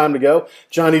 it's time to go."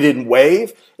 Johnny didn't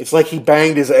wave. It's like he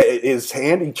banged his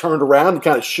hand. He turned around and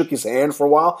kind of shook his hand for a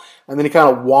while. And then he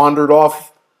kind of wandered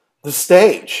off the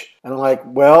stage. And I'm like,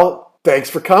 well,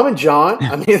 thanks for coming, John.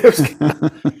 I mean,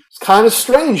 it's kind of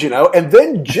strange, And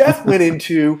then Jeff went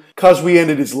into "'Cause We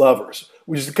Ended as Lovers,"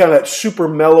 which is kind of that super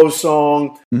mellow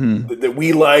song that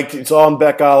we liked. It's all in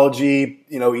Beckology.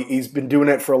 He's been doing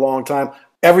it for a long time.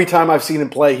 Every time I've seen him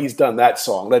play, he's done that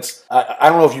song. That's I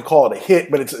don't know if you call it a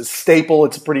hit, but it's a staple.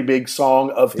 It's a pretty big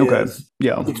song of his. Okay.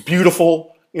 Yeah. It's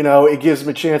beautiful. It gives him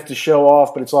a chance to show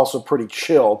off, but it's also pretty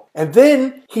chill. And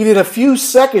then he did a few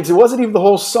seconds. It wasn't even the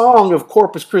whole song of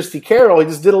Corpus Christi Carol. He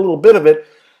just did a little bit of it.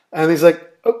 And he's like,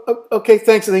 okay,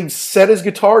 thanks. And he set his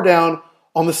guitar down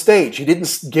on the stage. He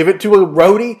didn't give it to a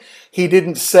roadie. He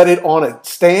didn't set it on a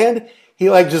stand. He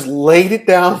just laid it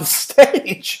down the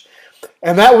stage.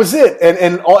 And that was it.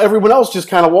 And everyone else just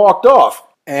kind of walked off.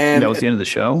 And that was the end of the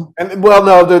show? And well,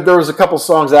 no, there was a couple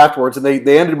songs afterwards, and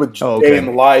they ended with Day in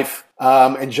the Life,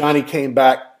 and Johnny came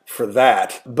back for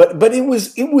that. But it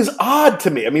was odd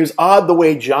to me. I mean, it was odd the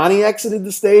way Johnny exited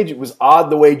the stage. It was odd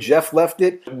the way Jeff left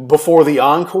it before the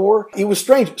encore. It was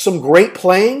strange. Some great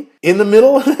playing in the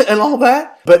middle and all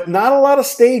that, but not a lot of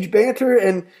stage banter.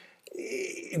 And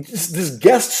this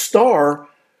guest star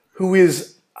who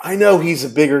is, I know he's a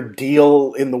bigger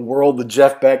deal in the world than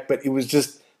Jeff Beck, but it was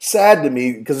just sad to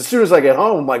me because as soon as I get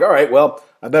home, I'm like, all right, well,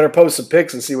 I better post some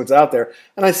pics and see what's out there.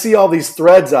 And I see all these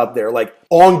threads out there, like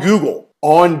on Google,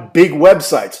 on big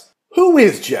websites. Who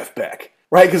is Jeff Beck?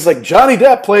 Right? Because Johnny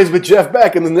Depp plays with Jeff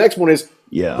Beck, and the next one is,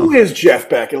 who is Jeff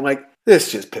Beck? And I'm like,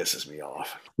 this just pisses me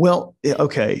off. Well,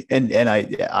 okay, and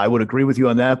I would agree with you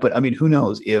on that, but I mean, who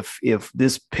knows if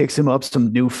this picks him up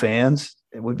some new fans?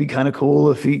 It would be kind of cool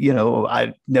if he,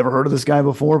 I'd never heard of this guy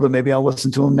before, but maybe I'll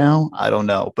listen to him now. I don't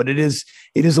know, but it is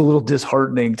a little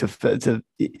disheartening to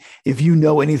if you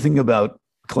know anything about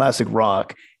classic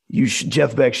rock,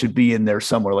 Jeff Beck should be in there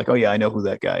somewhere. Like, oh yeah, I know who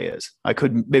that guy is. I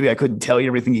couldn't tell you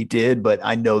everything he did, but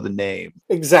I know the name.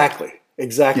 Exactly.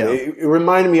 Yeah. It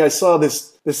reminded me. I saw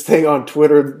this thing on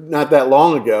Twitter not that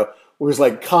long ago. Where it was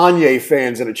Kanye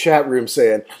fans in a chat room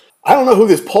saying, I don't know who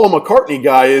this Paul McCartney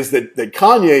guy is that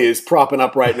Kanye is propping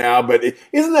up right now, but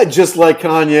isn't that just like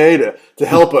Kanye to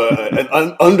help an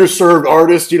underserved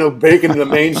artist, break into the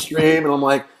mainstream? And I'm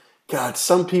like, God,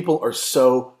 some people are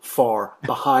so far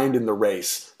behind in the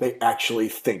race, they actually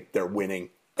think they're winning.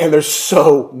 And there's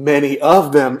so many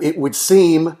of them, it would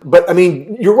seem. But, I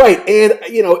mean, you're right. And,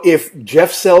 if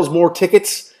Jeff sells more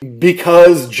tickets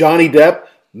because Johnny Depp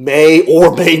may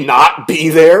or may not be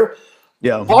there,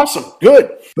 yeah, awesome,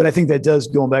 good. But I think that does,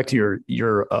 going back to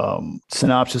your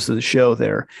synopsis of the show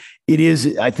there,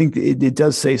 I think it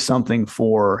does say something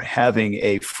for having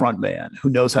a front man who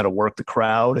knows how to work the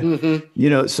crowd,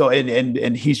 so,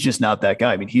 and he's just not that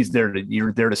guy. I mean,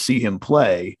 you're there to see him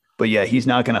play, but yeah, he's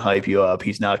not going to hype you up.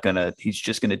 He's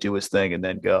just going to do his thing and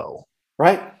then go.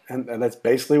 Right. And that's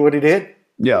basically what he did.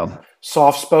 Yeah.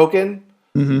 Soft-spoken,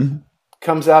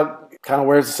 comes out, kind of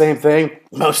wears the same thing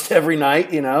most every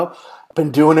night,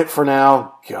 Been doing it for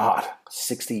now,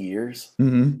 60 years.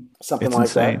 Mm-hmm. Something it's like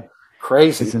insane. that.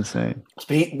 Crazy. It's insane.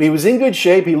 He was in good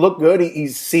shape. He looked good. He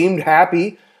seemed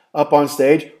happy up on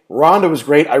stage. Rhonda was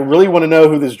great. I really want to know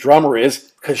who this drummer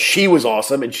is because she was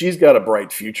awesome, and she's got a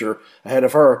bright future ahead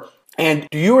of her. And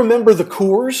do you remember the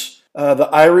Coors, the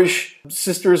Irish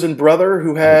sisters and brother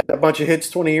who had a bunch of hits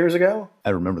 20 years ago? I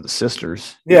remember the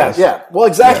sisters. Yeah, yes. yeah. Well,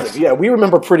 exactly. Yes. Yeah, we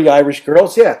remember Pretty Irish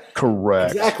Girls. Yeah.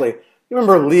 Correct. Exactly. You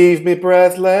remember Leave Me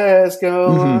Breathless,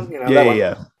 Go On?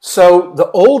 Yeah. So the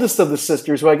oldest of the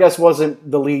sisters, who I guess wasn't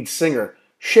the lead singer,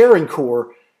 Sharon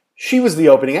Core, she was the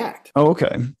opening act. Oh,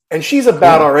 okay. And she's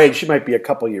about our age. She might be a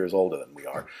couple years older than we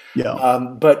are. Yeah.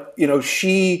 But,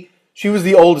 she was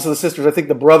the oldest of the sisters. I think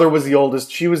the brother was the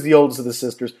oldest. She was the oldest of the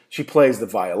sisters. She plays the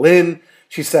violin.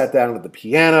 She sat down at the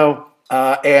piano.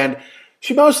 And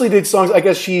she mostly did songs. I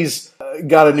guess she's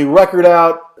got a new record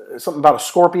out. Something about a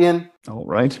scorpion. All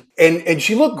right. And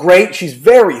she looked great. She's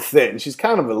very thin. She's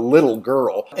kind of a little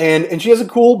girl. And she has a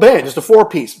cool band, just a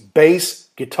 4-piece. Bass,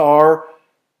 guitar,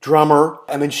 drummer.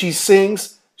 And then she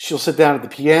sings. She'll sit down at the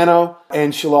piano.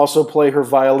 And she'll also play her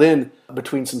violin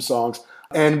between some songs.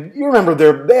 And you remember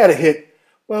they had a hit,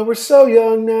 well, we're so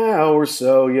young now. We're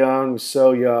so young. We're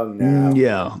so young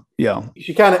now. Yeah.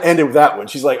 She kind of ended with that one.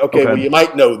 She's like, okay, well, you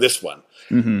might know this one.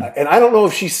 Mm-hmm. And I don't know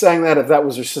if she sang that, if that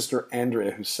was her sister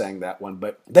Andrea who sang that one,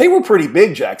 but they were pretty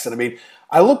big, Jackson. I mean,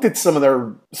 I looked at some of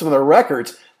their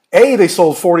records. They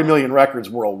sold 40 million records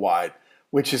worldwide,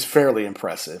 which is fairly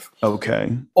impressive.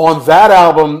 Okay. On that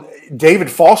album, David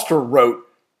Foster wrote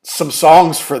some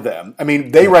songs for them. I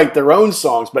mean, they write their own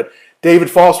songs, but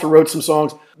David Foster wrote some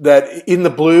songs that Into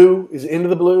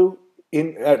the Blue,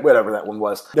 whatever that one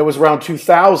was. That was around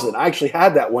 2000. I actually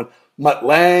had that one. Mutt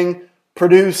Lange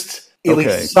produced at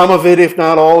least some of it, if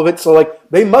not all of it. So,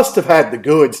 they must have had the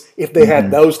goods if they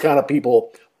had those kind of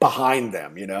people behind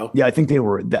them, you know? Yeah, I think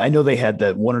I know they had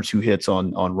that one or two hits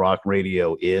on rock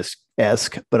radio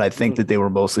esque, but I think that they were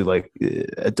mostly like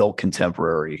adult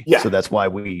contemporary. Yeah. So that's why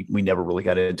we never really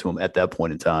got into them at that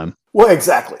point in time. Well,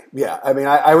 exactly. Yeah. I mean,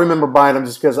 I remember buying them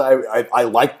just because I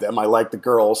liked them. I liked the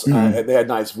girls. And they had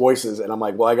nice voices. And I'm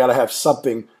like, well, I got to have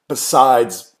something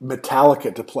besides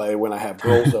Metallica to play when I have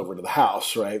girls over to the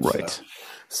house, right? Right.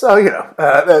 So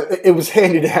it was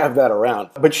handy to have that around.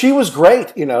 But she was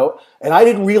great, and I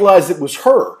didn't realize it was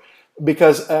her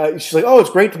because she's like, oh, it's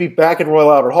great to be back in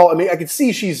Royal Albert Hall. I mean, I could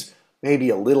see she's maybe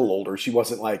a little older. She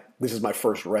wasn't like, this is my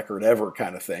first record ever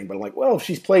kind of thing. But I'm like, well, if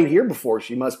she's played here before,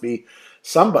 she must be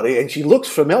somebody. And she looks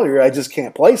familiar. I just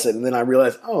can't place it. And then I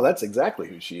realized, oh, that's exactly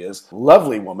who she is.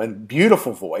 Lovely woman,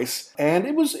 beautiful voice. And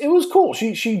it was cool.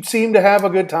 She seemed to have a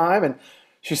good time. And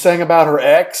she sang about her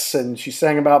ex, and she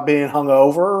sang about being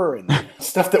hungover and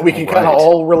stuff that we can kind of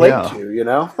all relate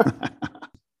to,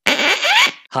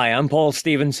 Hi, I'm Paul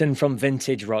Stevenson from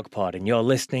Vintage Rock Pod, and you're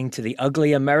listening to The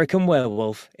Ugly American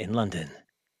Werewolf in London.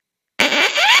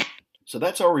 So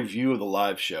that's our review of the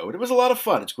live show, and it was a lot of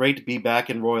fun. It's great to be back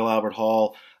in Royal Albert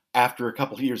Hall after a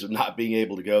couple of years of not being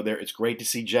able to go there. It's great to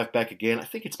see Jeff Beck again. I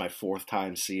think it's my fourth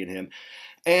time seeing him.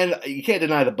 And you can't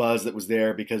deny the buzz that was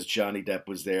there because Johnny Depp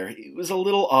was there. It was a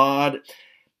little odd.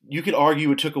 You could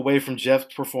argue it took away from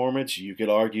Jeff's performance. You could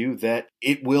argue that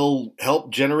it will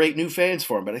help generate new fans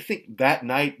for him. But I think that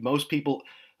night, most people,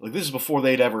 like this is before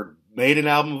they'd ever made an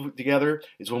album together,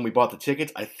 is when we bought the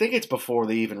tickets. I think it's before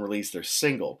they even released their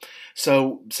single.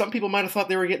 So some people might have thought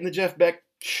they were getting the Jeff Beck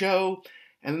show,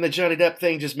 and then the Johnny Depp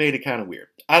thing just made it kind of weird.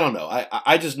 I don't know.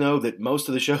 I just know that most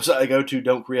of the shows I go to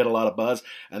don't create a lot of buzz,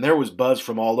 and there was buzz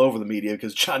from all over the media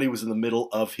because Johnny was in the middle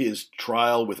of his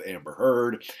trial with Amber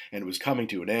Heard, and it was coming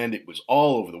to an end. It was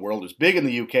all over the world. It was big in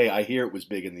the UK. I hear it was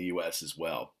big in the US as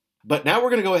well. But now we're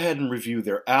going to go ahead and review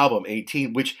their album,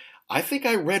 18, which I think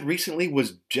I read recently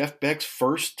was Jeff Beck's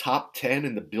first top 10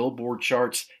 in the Billboard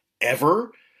charts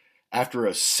ever after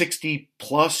a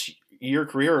 60-plus year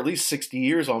career, or at least 60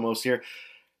 years almost here.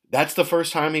 That's the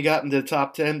first time he got into the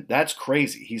top 10. That's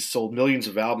crazy. He's sold millions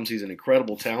of albums. He's an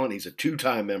incredible talent. He's a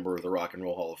two-time member of the Rock and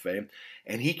Roll Hall of Fame.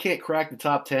 And he can't crack the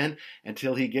top 10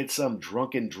 until he gets some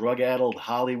drunken, drug-addled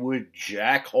Hollywood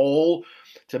jackhole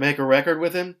to make a record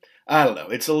with him. I don't know.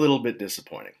 It's a little bit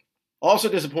disappointing. Also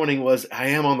disappointing was I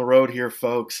am on the road here,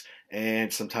 folks,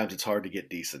 and sometimes it's hard to get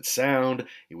decent sound.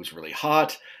 It was really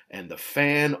hot, and the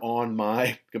fan on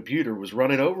my computer was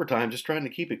running overtime just trying to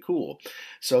keep it cool.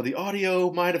 So the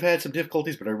audio might have had some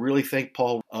difficulties, but I really thank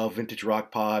Paul of Vintage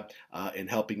Rock Pod in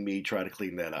helping me try to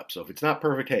clean that up. So if it's not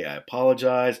perfect, hey, I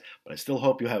apologize, but I still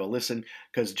hope you have a listen,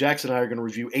 because Jackson and I are going to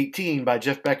review 18 by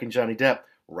Jeff Beck and Johnny Depp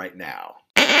right now.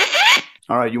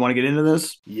 All right, you want to get into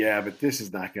this? Yeah, but this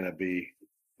is not going to be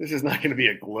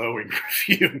a glowing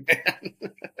review, man.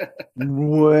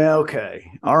 Well,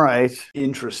 okay. All right.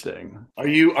 Interesting. Are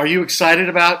you excited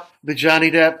about the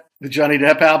Johnny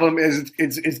Depp album as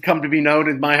it's come to be known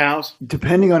in my house?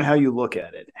 Depending on how you look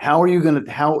at it.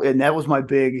 And that was my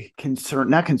big concern,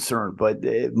 not concern, but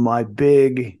my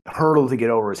big hurdle to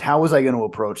get over is how was I going to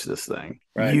approach this thing?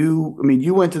 Right.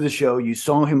 You went to the show, you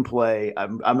saw him play.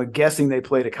 I'm guessing they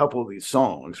played a couple of these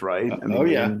songs, right?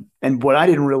 And what I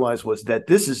didn't realize was that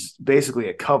this is basically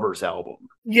a covers album.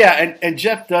 Yeah, and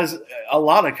Jeff does a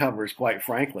lot of covers, quite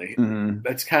frankly. Mm-hmm.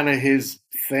 That's kind of his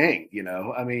thing,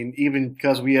 I mean, even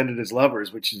because We Ended as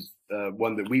Lovers, which is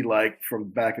one that we liked from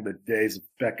back in the days of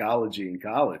Beckology in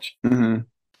college. Mm-hmm.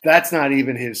 That's not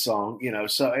even his song,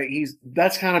 so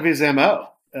that's kind of his MO.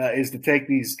 Is to take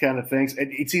these kind of things, and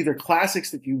it's either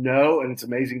classics that and it's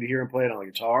amazing to hear him play it on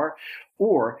the guitar,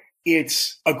 or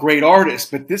it's a great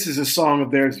artist, but this is a song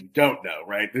of theirs you don't know,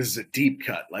 right? This is a deep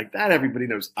cut. Like, not everybody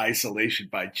knows Isolation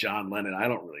by John Lennon. I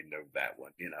don't really know that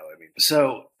one,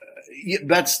 So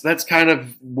that's kind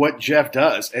of what Jeff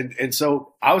does. And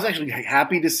so I was actually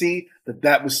happy to see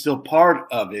that was still part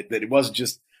of it, that it wasn't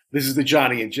just, this is the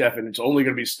Johnny and Jeff, and it's only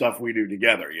going to be stuff we do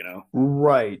together,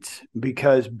 Right.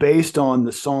 Because based on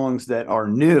the songs that are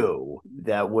new,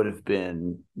 that would have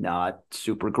been not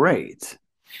super great,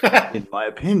 in my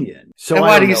opinion. So and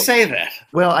why do you say that?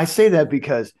 Well, I say that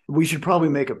because we should probably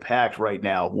make a pact right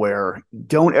now where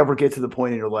don't ever get to the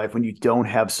point in your life when you don't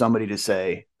have somebody to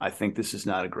say, I think this is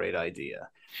not a great idea.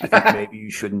 I think maybe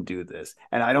you shouldn't do this.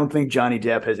 And I don't think Johnny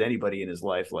Depp has anybody in his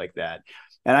life like that.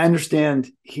 And I understand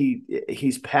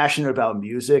he's passionate about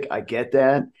music. I get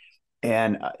that.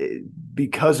 And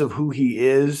because of who he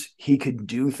is, he could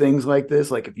do things like this.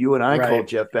 Like if you and I called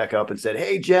Jeff Beck up and said,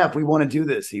 hey, Jeff, we want to do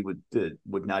this, he would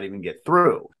not even get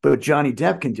through. But Johnny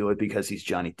Depp can do it because he's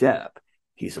Johnny Depp.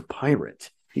 He's a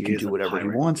pirate. He can do whatever he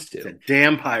wants to. He's a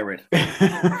damn pirate.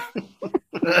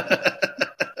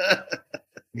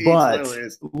 But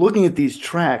looking at these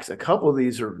tracks, a couple of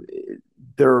these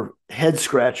they're head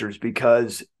scratchers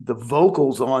because the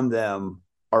vocals on them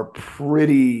are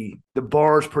the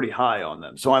bar's pretty high on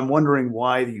them. So I'm wondering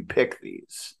why you pick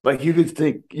these. Like you could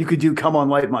think you could do Come On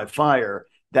Light My Fire.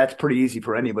 That's pretty easy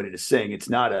for anybody to sing. It's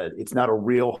not a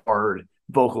real hard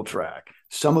vocal track.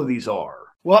 Some of these are.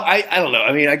 Well, I don't know.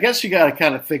 I mean, I guess you got to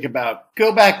kind of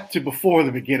go back to before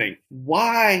the beginning.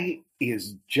 Why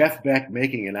is Jeff Beck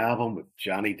making an album with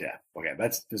Johnny Depp? Okay,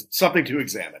 that's just something to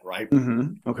examine, right?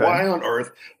 Mm-hmm. Okay. Why on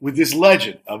earth with this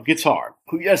legend of guitar,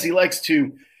 who, yes, he likes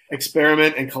to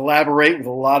experiment and collaborate with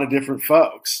a lot of different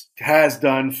folks, has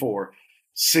done for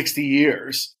 60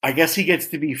 years. I guess he gets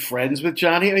to be friends with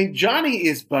Johnny. I mean, Johnny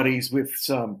is buddies with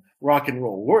some rock and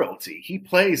roll royalty. He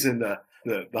plays in the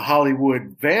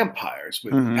Hollywood Vampires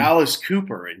with Alice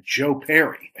Cooper and Joe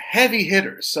Perry. Heavy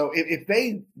hitters. So if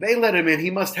they let him in,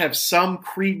 he must have some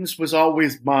credence, was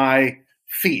always my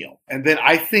feel. And then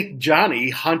I think Johnny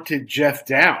hunted Jeff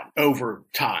down over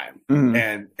time.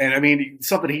 And I mean,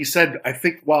 something he said, I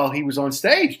think while he was on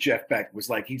stage, Jeff Beck was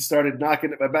like, he started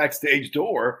knocking at my backstage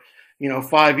door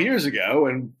 5 years ago,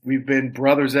 and we've been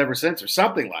brothers ever since, or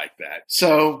something like that.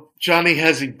 So Johnny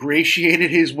has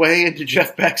ingratiated his way into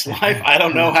Jeff Beck's life. I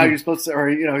don't know how you're supposed to, or,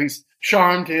 he's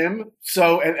charmed him.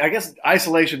 So, and I guess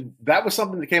Isolation, that was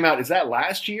something that came out, is that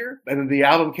last year? And then the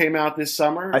album came out this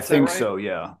summer? I think so,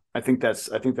 yeah. I think that's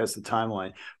the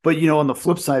timeline. But, on the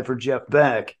flip side for Jeff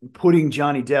Beck, putting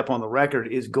Johnny Depp on the record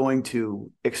is going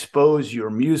to expose your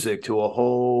music to a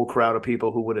whole crowd of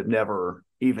people who would have never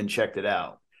even checked it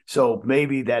out. So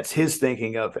maybe that's his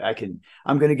thinking of,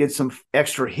 I'm going to get some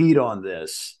extra heat on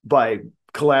this by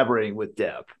collaborating with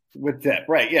Depp. With Depp,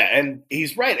 right. Yeah. And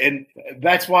he's right. And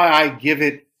that's why I give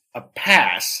it a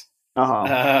pass.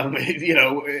 When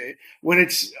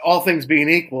it's all things being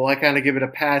equal, I kind of give it a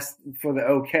pass for the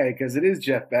okay, because it is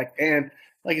Jeff Beck. And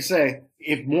like you say,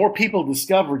 if more people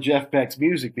discover Jeff Beck's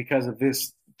music because of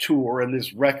this tour and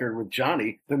this record with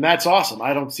Johnny, then that's awesome.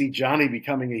 I don't see Johnny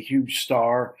becoming a huge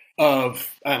star of,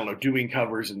 doing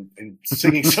covers and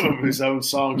singing some of his own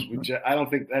songs. I don't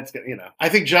think that's going to, I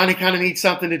think Johnny kind of needs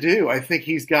something to do. I think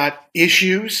he's got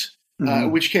issues,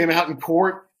 which came out in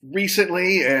court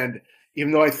recently. And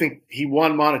even though I think he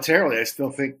won monetarily, I still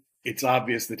think it's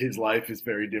obvious that his life is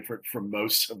very different from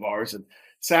most of ours. And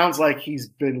sounds like he's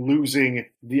been losing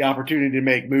the opportunity to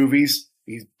make movies.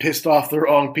 He's pissed off the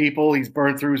wrong people. He's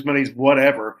burned through his money,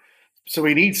 whatever. So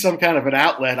he needs some kind of an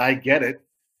outlet. I get it.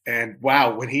 And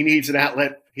wow, when he needs an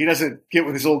outlet, he doesn't get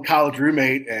with his old college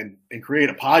roommate and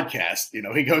create a podcast.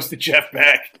 He goes to Jeff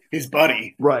Beck, his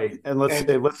buddy. Right. And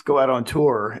let's go out on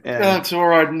tour. And on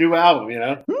tour our new album,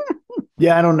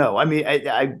 Yeah, I don't know. I mean,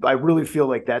 I really feel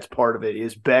like that's part of it.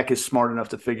 Is Beck is smart enough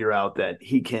to figure out that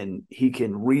he can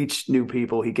reach new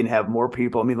people. He can have more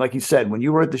people. I mean, like you said, when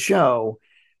you were at the show,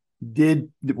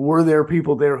 were there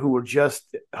people there who were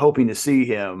just hoping to see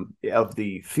him of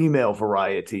the female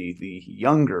variety, the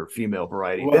younger female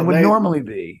variety, than would normally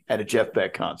be at a Jeff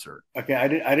Beck concert? Okay, I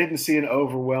didn't see an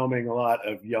overwhelming lot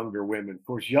of younger women. Of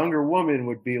course, younger women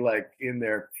would be like in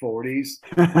their 40s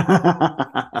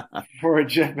for a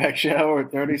Jeff Beck show, or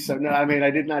 30s. So no, I mean, I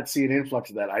did not see an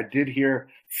influx of that. I did hear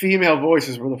female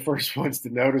voices were the first ones to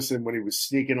notice him when he was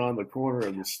sneaking on the corner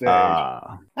of the stage.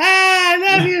 I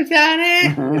love you, Johnny.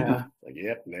 Like,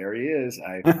 yep, there he is.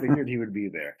 I figured he would be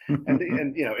there. And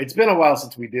it's been a while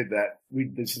since we did that.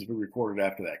 This is recorded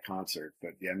after that concert.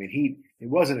 But yeah, I mean, it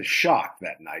wasn't a shock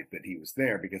that night that he was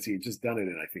there, because he had just done it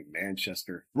in, I think,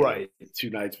 Manchester, right, 2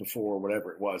 nights before, or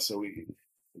whatever it was. So it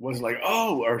wasn't like,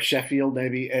 or Sheffield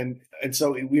maybe. And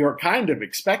so we were kind of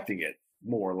expecting it,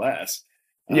 more or less.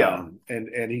 Yeah.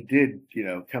 And he did,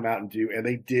 come out and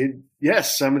they did,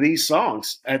 yes, some of these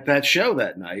songs at that show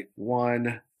that night.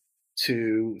 1,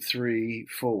 2, 3,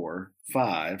 4,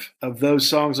 5 of those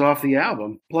songs off the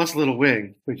album, plus Little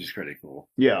Wing, which is pretty cool.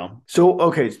 Yeah. So,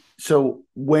 okay. So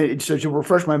to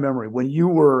refresh my memory, when you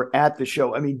were at the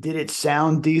show, I mean, did it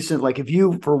sound decent? Like if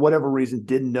you, for whatever reason,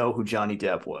 didn't know who Johnny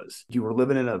Depp was, you were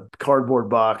living in a cardboard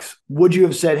box, would you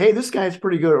have said, hey, this guy's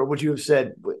pretty good? Or would you have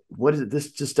said, what is it?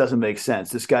 This just doesn't make sense.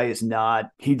 This guy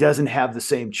he doesn't have the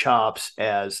same chops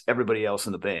as everybody else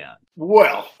in the band.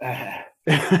 Well,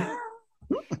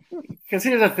 Because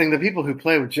here's the thing: the people who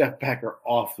play with Jeff Beck are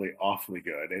awfully, awfully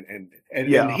good, and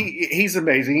he's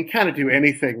amazing. He kind of do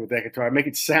anything with that guitar, make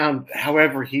it sound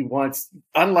however he wants.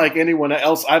 Unlike anyone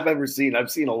else I've ever seen,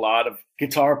 I've seen a lot of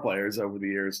guitar players over the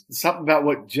years. Something about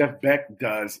what Jeff Beck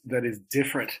does that is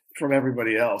different from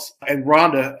everybody else. And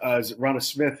Rhonda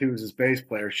Smith, who's his bass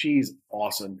player, she's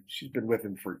awesome. She's been with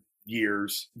him for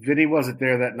years. Vinny wasn't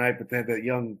there that night, but they had that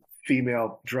young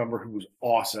female drummer who was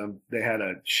awesome. They had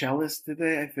a cellist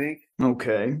today, I think.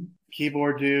 Okay.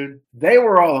 Keyboard dude. They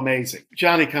were all amazing.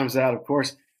 Johnny comes out, of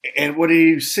course, and what he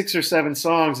used 6 or 7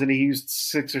 songs, and he used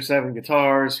 6 or 7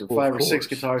 guitars, or 5 or 6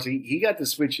 guitars. He got to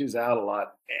switch his out a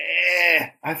lot.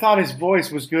 I thought his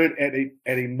voice was good at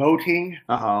emoting,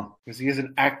 because he is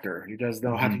an actor. He does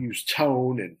know how to use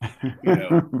tone,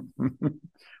 and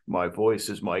my voice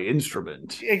is my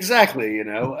instrument. Exactly,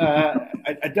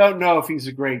 I don't know if he's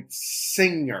a great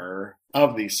singer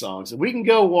of these songs. And we can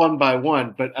go one by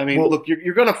one, but I mean, look,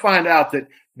 you're going to find out that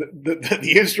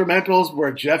the instrumentals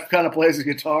where Jeff kind of plays the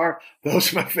guitar,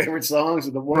 those are my favorite songs,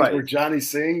 and the ones where Johnny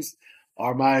sings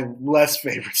are my less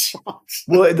favorite songs.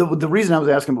 Well, the reason I was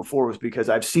asking before was because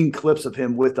I've seen clips of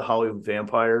him with the Hollywood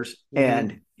Vampires,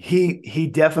 and he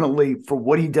definitely, for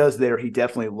what he does there, he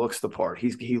definitely looks the part.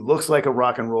 He looks like a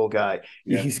rock and roll guy.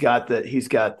 Yeah. He's got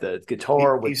the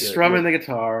guitar. He's strumming the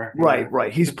guitar.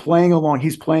 Right. He's playing along.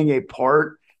 He's playing a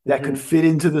part that could fit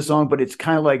into the song, but it's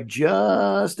kind of like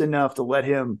just enough to let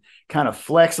him kind of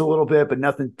flex a little bit, but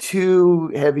nothing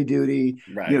too heavy duty.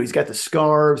 Right. He's got the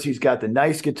scarves, he's got the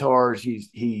nice guitars,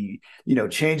 he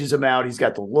changes them out, he's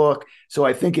got the look. So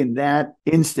I think in that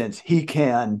instance, you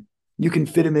can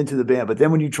fit him into the band. But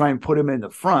then when you try and put him in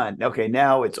the front, okay,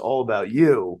 now it's all about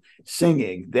you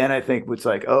singing. Then I think it's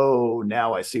like, oh,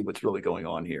 now I see what's really going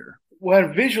on here.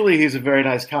 Well, visually, he's a very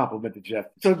nice compliment to Jeff.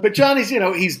 But Johnny's,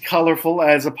 he's colorful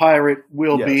as a pirate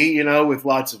will be, with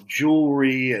lots of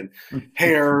jewelry and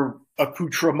hair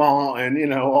accoutrement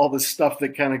and, all the stuff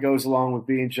that kind of goes along with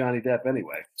being Johnny Depp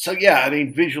anyway. So, yeah, I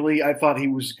mean, visually, I thought he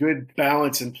was good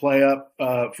balance and play up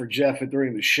for Jeff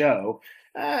during the show.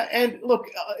 And look,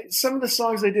 some of the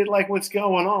songs they did, like What's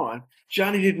Going On,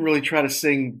 Johnny didn't really try to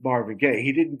sing Marvin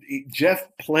Gaye. Jeff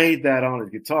played that on his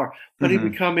guitar, but he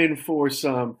would come in for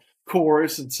some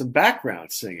chorus and some background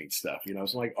singing stuff,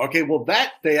 It's like, okay, well,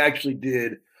 that they actually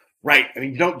did right. I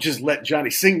mean, you don't just let Johnny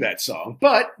sing that song,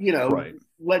 but,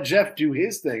 let Jeff do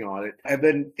his thing on it. And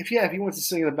then if he wants to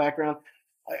sing in the background,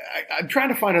 I'm trying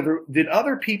to find did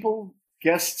other people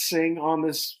guest sing on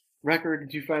this record?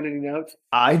 Did you find any notes?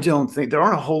 I don't think there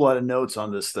aren't a whole lot of notes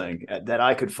on this thing that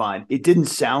I could find. It didn't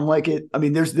sound like it. I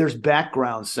mean, there's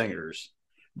background singers,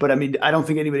 but I mean, I don't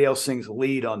think anybody else sings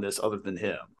lead on this other than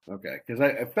him. Okay, because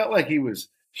I felt like he was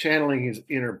channeling his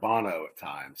inner Bono at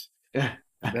times. Then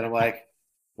I'm like,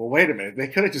 well, wait a minute. They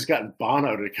could have just gotten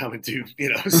Bono to come and do,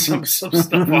 some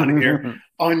stuff on here,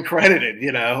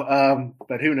 uncredited,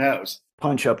 but who knows?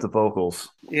 Punch up the vocals.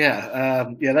 Yeah,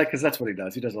 because that's what he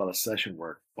does. He does a lot of session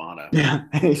work, Bono. Yeah,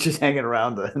 he's just hanging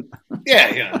around then.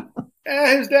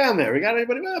 Who's down there? We got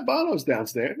anybody? Well, Bono's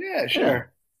downstairs. Yeah,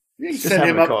 sure. You can send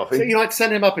him up. So,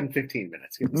 send him up in 15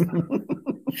 minutes.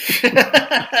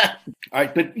 All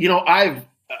right, but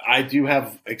I do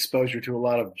have exposure to a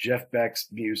lot of Jeff Beck's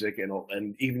music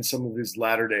and even some of his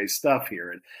latter day stuff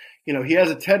here, and he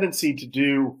has a tendency to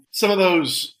do some of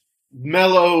those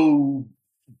mellow,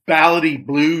 ballady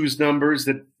blues numbers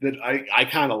that I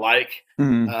kind of like,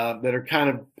 that are kind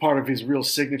of part of his real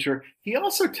signature. He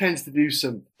also tends to do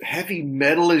some heavy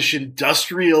metalish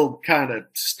industrial kind of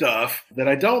stuff that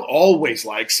I don't always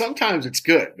like. Sometimes it's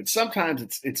good, but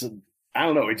sometimes it's I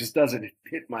don't know, it just doesn't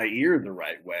hit my ear the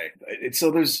right way.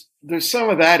 So there's some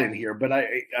of that in here, but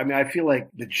I mean, I feel like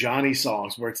the Johnny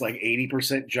songs where it's like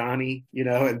 80% Johnny,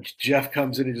 and Jeff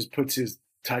comes in and just puts his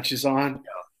touches on.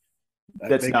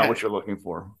 That's not what you're looking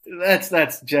for.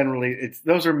 That's generally,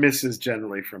 those are misses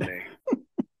generally for me.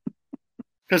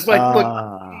 Because,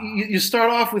 look, you start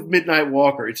off with Midnight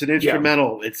Walker. It's an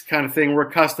instrumental. It's kind of thing we're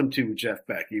accustomed to with Jeff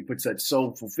Beck. He puts that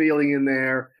soulful feeling in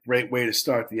there. Great way to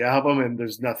start the album, and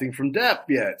there's nothing from Depp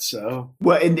yet. So,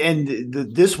 well, and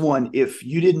this one, if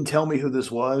you didn't tell me who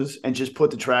this was and just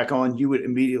put the track on, you would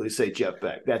immediately say Jeff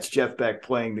Beck. That's Jeff Beck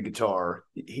playing the guitar.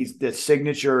 He's that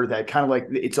signature, that kind of like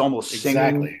it's almost singing.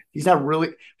 Exactly. He's not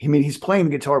really. I mean, he's playing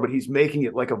the guitar, but he's making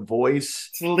it like a voice.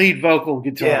 It's the lead vocal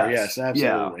guitar. Yes,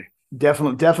 absolutely. Yeah.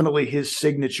 Definitely his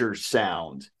signature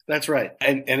sound. That's right.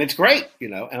 And it's great,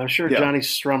 and I'm sure Johnny's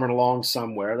strumming along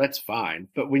somewhere. That's fine.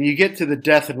 But when you get to the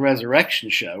Death and Resurrection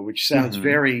show, which sounds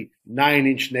very 9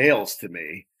 Inch Nails to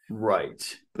me. Right.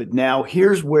 But now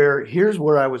here's where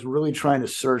I was really trying to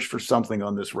search for something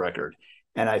on this record.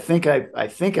 And I think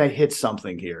I hit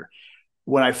something here.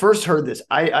 When I first heard this,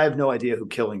 I have no idea who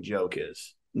Killing Joke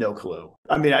is. No clue.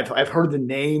 I mean, I've heard the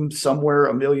name somewhere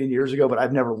a million years ago, but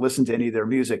I've never listened to any of their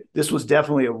music. This was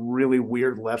definitely a really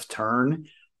weird left turn.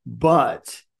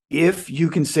 But if you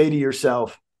can say to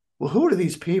yourself, well, who are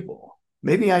these people?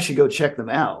 Maybe I should go check them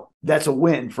out. That's a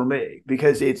win for me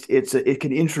because it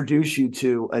can introduce you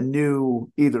to a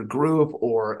new either group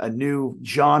or a new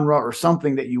genre or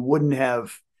something that you wouldn't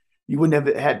have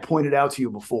had pointed out to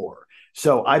you before.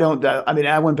 So I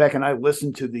went back and I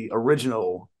listened to the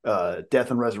original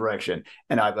Death and Resurrection,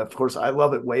 and of course I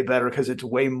love it way better because it's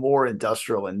way more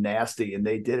industrial and nasty, and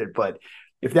they did it. But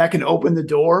if that can open the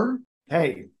door,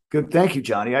 hey, good, thank you,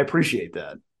 Johnny. I appreciate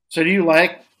that. So do you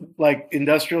like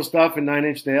industrial stuff and Nine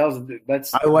Inch Nails?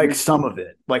 I like some of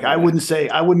it. Like I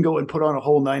wouldn't go and put on a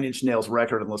whole Nine Inch Nails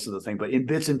record and listen to the thing, but in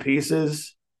bits and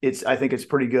pieces, I think it's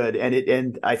pretty good.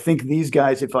 And I think these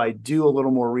guys, if I do a little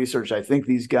more research, I think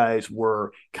these guys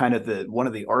were kind of one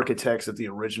of the architects of the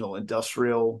original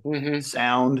industrial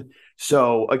sound.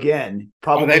 So again,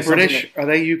 probably are they British? Are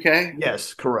they UK?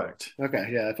 Yes, correct.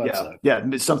 Okay, yeah, I thought so. Yeah,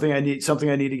 it's something I need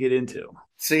to get into.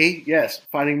 See, yes,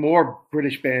 finding more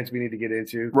British bands we need to get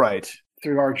into. Right.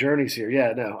 Through our journeys here.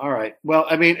 Yeah, no. All right. Well,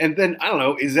 I mean, and then I don't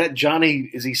know, is that Johnny,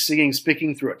 is he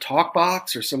speaking through a talk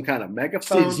box or some kind of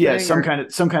megaphone? Yeah, some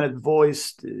kind of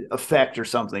voice effect or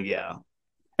something, yeah.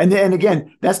 And then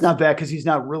again, that's not bad because he's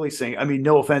not really singing. I mean,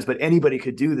 no offense, but anybody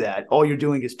could do that. All you're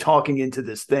doing is talking into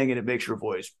this thing and it makes your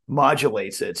voice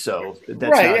modulates it. So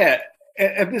that's right, yeah.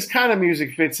 And this kind of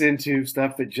music fits into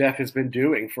stuff that Jeff has been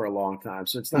doing for a long time.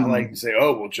 So it's not like you say,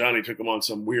 oh, well, Johnny took him on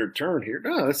some weird turn here.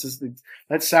 No,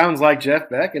 that sounds like Jeff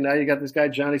Beck. And now you got this guy,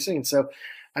 Johnny, singing. So,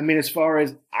 I mean, as far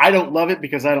as I don't love it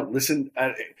because I don't listen.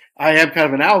 I am kind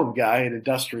of an album guy, and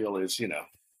industrial is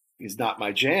not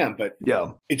my jam. But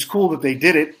yeah, it's cool that they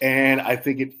did it. And I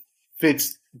think it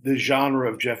fits the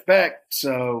genre of Jeff Beck.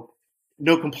 So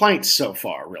no complaints so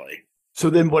far, really. So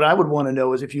then what I would want to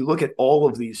know is if you look at all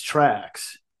of these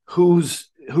tracks, whose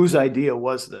idea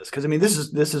was this? Because I mean, this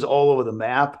is all over the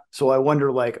map. So I wonder,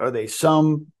 like, are they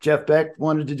some Jeff Beck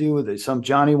wanted to do? Are they some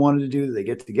Johnny wanted to do? Did they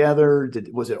get together?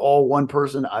 Was it all one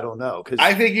person? I don't know. Because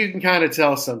I think you can kind of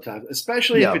tell sometimes,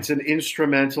 especially if it's an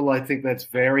instrumental. I think that's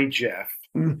very Jeff.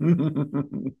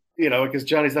 Because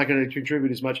Johnny's not going to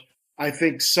contribute as much. I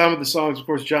think some of the songs, of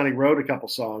course, Johnny wrote a couple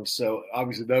songs, so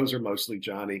obviously those are mostly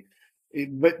Johnny.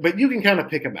 But you can kind of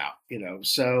pick them out,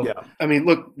 So, yeah. I mean,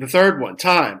 look, the third one,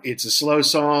 Time, it's a slow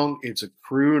song. It's a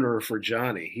crooner for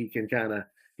Johnny.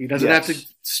 He doesn't have to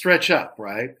stretch up,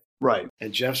 right? Right.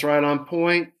 And Jeff's right on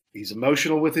point. He's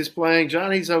emotional with his playing.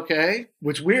 Johnny's okay.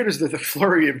 What's weird is that the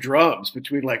flurry of drums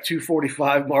between like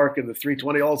 245 mark and the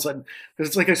 320 all of a sudden, because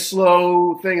it's like a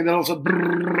slow thing, and then all of a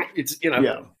sudden, it's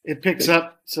it picks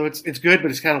up. So it's good,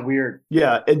 but it's kind of weird.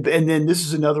 Yeah, and then this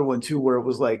is another one too, where it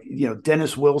was like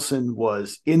Dennis Wilson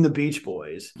was in the Beach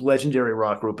Boys, legendary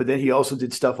rock group, but then he also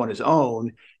did stuff on his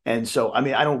own. And so, I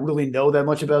mean, I don't really know that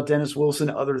much about Dennis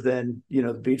Wilson other than,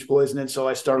 the Beach Boys. And then so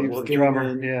I started looking. Drummer,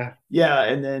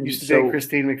 and then used to date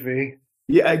Christine McVie.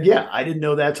 Yeah. I didn't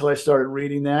know that till I started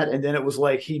reading that. And then it was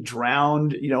like he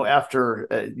drowned,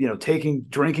 after,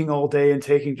 drinking all day and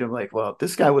taking. I'm like, well,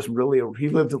 this guy was he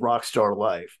lived a rock star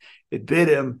life. It bit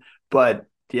him, but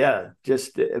yeah,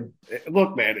 just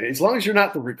look, man. As long as you're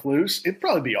not the recluse, it'd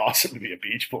probably be awesome to be a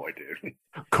Beach Boy, dude.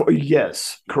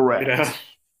 Yes, correct.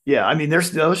 Yeah, I mean, they're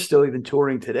still even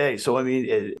touring today. So, I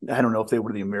mean, I don't know if they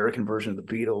were the American version of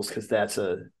the Beatles because that's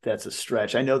a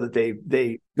stretch. I know that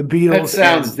the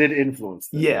Beatles did influence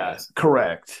them. Yeah,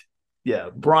 correct.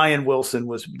 Yeah, Brian Wilson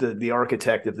was the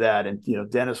architect of that, and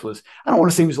Dennis was. I don't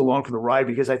want to say he was along for the ride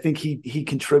because I think he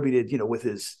contributed, with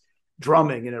his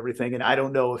drumming and everything. And I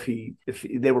don't know if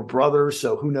they were brothers,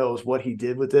 so who knows what he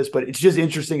did with this, but it's just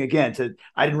interesting again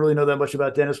I didn't really know that much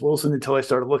about Dennis Wilson until I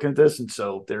started looking at this. And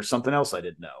so there's something else I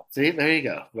didn't know. See, there you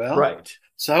go. Well, right.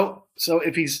 So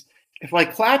if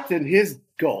like Clapton, his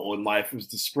goal in life was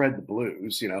to spread the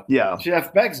blues, Yeah.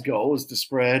 Jeff Beck's goal is to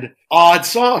spread odd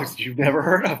songs that you've never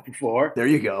heard of before. There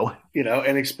you go.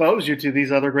 And expose you to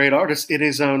these other great artists in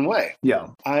his own way. Yeah.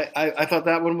 I thought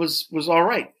that one was all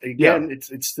right. Again,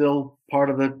 it's still part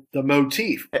of the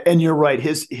motif. And you're right.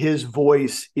 His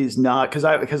voice is not, because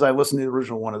I listened to the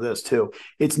original one of this too.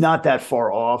 It's not that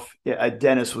far off.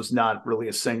 Dennis was not really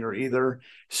a singer either.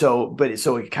 So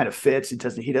it kind of fits.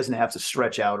 He doesn't have to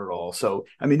stretch out at all. So,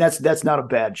 I mean, that's not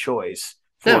a bad choice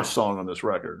for a song on this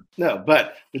record. No,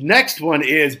 but the next one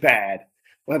is bad.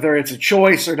 Whether it's a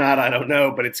choice or not, I don't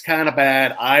know, but it's kind of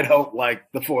bad. I don't like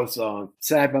the fourth song,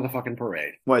 Sad Motherfucking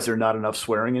Parade. Why, is there not enough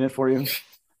swearing in it for you?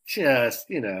 Just,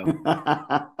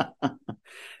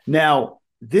 Now,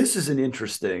 this is an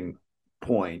interesting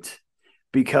point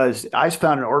because I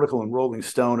found an article in Rolling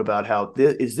Stone about how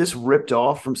is this ripped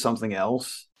off from something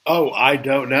else? Oh, I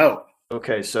don't know.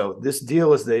 Okay, so this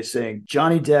deal is they saying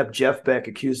Johnny Depp, Jeff Beck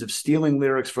accused of stealing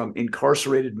lyrics from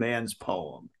incarcerated man's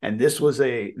poem, and this was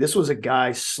a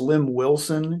guy Slim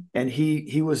Wilson, and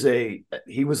he was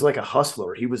like a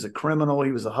hustler. He was a criminal.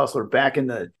 He was a hustler back in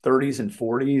the 30s and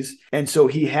 40s, and so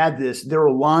he had this. There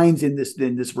are lines in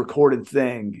this recorded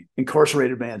thing,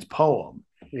 incarcerated man's poem,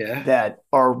 that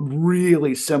are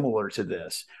really similar to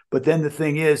this. But then the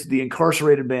thing is, the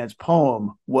incarcerated man's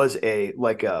poem was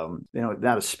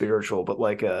not a spiritual, but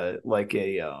like a what's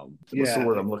the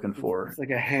word I'm looking for? It's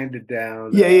like a handed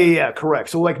down. Yeah, correct.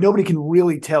 So like nobody can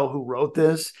really tell who wrote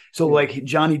this. So like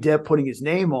Johnny Depp putting his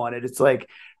name on it, it's like,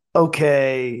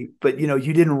 okay, but you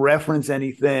didn't reference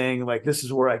anything. Like this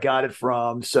is where I got it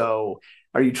from. So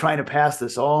are you trying to pass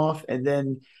this off? And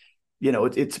then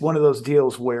it's one of those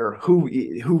deals where who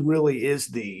really is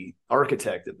the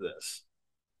architect of this?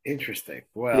 Interesting.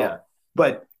 Well, yeah.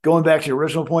 But going back to your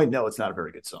original point, no, it's not a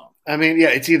very good song. I mean, yeah,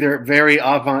 it's either very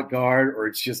avant-garde or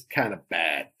it's just kind of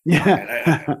bad.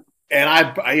 Yeah. And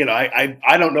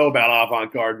I don't know about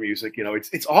avant-garde music.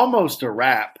 It's almost a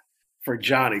rap for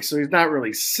Johnny, so he's not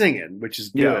really singing, which is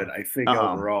good, I think,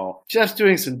 overall. Jeff's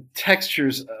doing some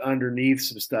textures underneath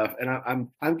some stuff, and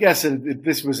I'm guessing that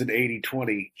this was an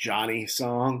 80-20 Johnny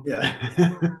song. Yeah.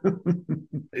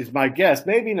 Is my guess.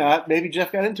 Maybe not. Maybe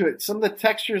Jeff got into it. Some of the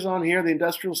textures on here, the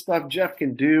industrial stuff Jeff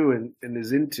can do and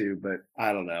is into, but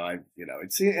I don't know.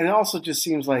 It also just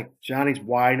seems like Johnny's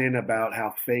whining about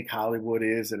how fake Hollywood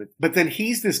is, but then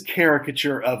he's this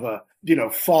caricature of a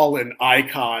fallen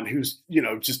icon who's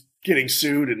just getting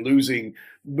sued and losing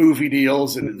movie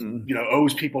deals and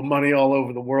owes people money all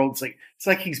over the world. It's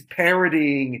like he's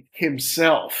parodying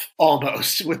himself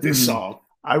almost with this song.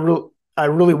 I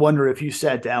really wonder if you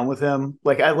sat down with him,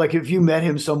 like if you met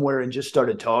him somewhere and just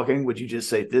started talking, would you just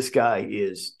say this guy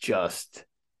is just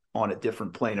on a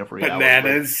different plane of reality?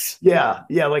 Bananas. Like,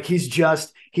 yeah. Like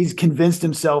he's convinced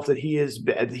himself that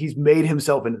he's made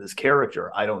himself into this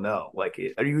character. I don't know. Like,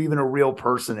 are you even a real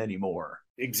person anymore?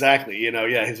 Exactly.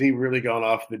 Has he really gone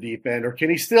off the deep end, or can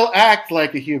he still act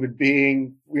like a human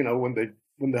being, when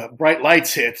the bright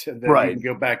lights hit, and then he can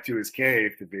go back to his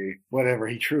cave to be whatever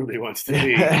he truly wants to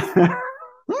be?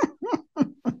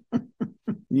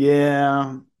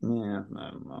 Yeah, I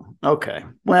don't know. Okay.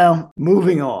 Well,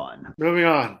 moving on.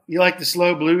 You like the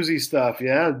slow bluesy stuff,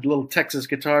 yeah? A little Texas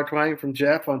guitar twang from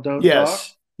Jeff on Don't Talk?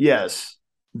 Yes.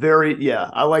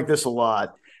 I like this a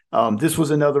lot. It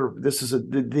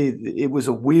was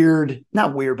a weird,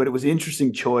 not weird, but it was an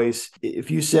interesting choice.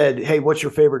 If you said, hey, what's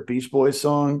your favorite Beach Boys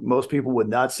song? Most people would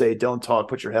not say, Don't Talk,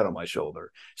 Put Your Head on My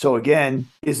Shoulder. So again,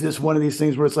 is this one of these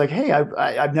things where it's like, hey,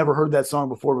 I've never heard that song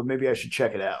before, but maybe I should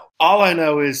check it out? All I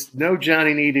know is no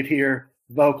Johnny needed here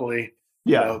vocally.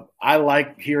 Yeah. I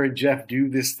like hearing Jeff do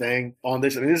this thing on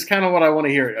this. I mean, this is kind of what I want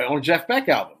to hear on a Jeff Beck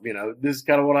album. This is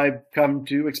kind of what I've come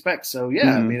to expect. So,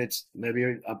 yeah, I mean, it's maybe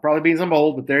I'm probably being some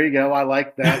old, but there you go. I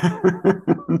like that.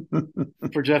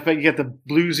 For Jeff Beck, you get the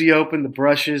bluesy open, the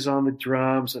brushes on the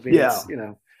drums. I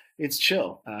mean, it's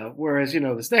chill. Whereas,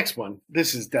 this next one,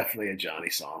 this is definitely a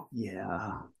Johnny song.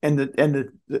 Yeah. And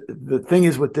the thing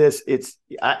is with this,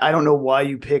 I don't know why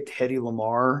you picked Hedy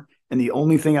Lamarr. And the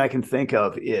only thing I can think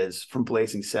of is from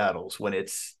Blazing Saddles when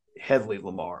it's Hedley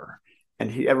Lamarr.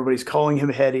 And everybody's calling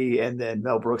him Hedy. And then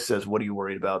Mel Brooks says, what are you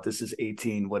worried about? This is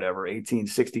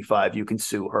 1865. You can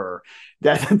sue her.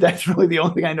 That's really the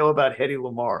only thing I know about Hedy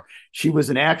Lamarr. She was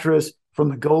an actress from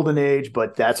the golden age,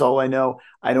 but that's all I know.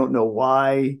 I don't know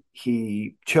why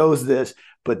he chose this.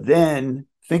 But then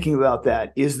thinking about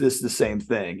that, is this the same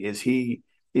thing? Is he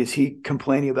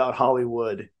complaining about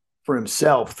Hollywood for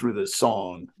himself through the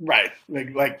song? Right.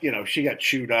 Like she got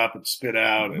chewed up and spit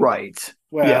out. Right.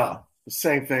 Well, the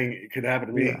same thing could happen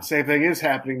to me. Yeah. Same thing is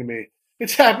happening to me.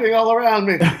 It's happening all around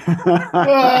me.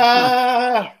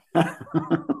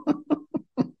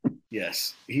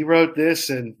 Yes, he wrote this,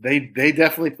 and they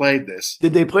definitely played this.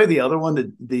 Did they play the other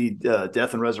one, the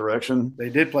Death and Resurrection? They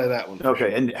did play that one.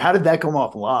 Okay, and how did that come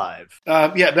off live?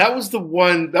 Yeah, that was the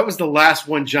one. That was the last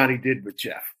one Johnny did with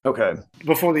Jeff. Okay,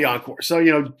 before the encore.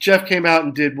 So Jeff came out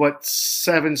and did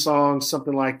 7 songs,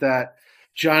 something like that.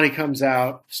 Johnny comes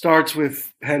out, starts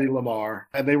with Hedy Lamarr,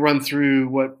 and they run through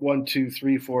 1, 2,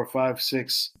 3, 4, 5,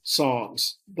 6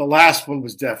 songs. The last one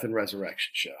was Death and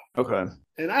Resurrection Show. Okay.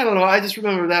 And I don't know, I just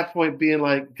remember at that point being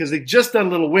like, because they just done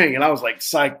Little Wing, and I was like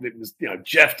psyched that it was,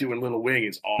 Jeff doing Little Wing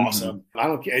is awesome. Mm-hmm. I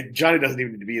don't care. Johnny doesn't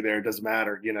even need to be there. It doesn't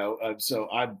matter,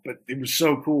 but it was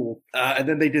so cool. And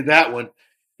then they did that one.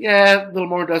 yeah, a little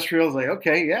more industrial. I was like,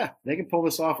 okay, yeah, they can pull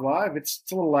this off live. It's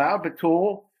a little loud, but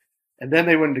cool. And then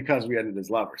they went into Because We Ended as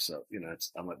Lovers. So,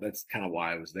 that's kind of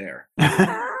why I was there.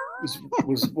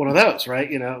 was one of those, right?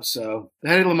 So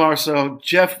Eddie Lamar. So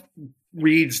Jeff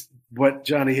reads what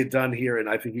Johnny had done here, and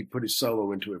I think he put his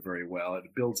solo into it very well.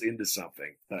 It builds into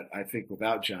something that I think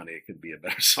without Johnny, it could be a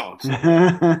better song.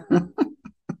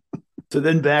 So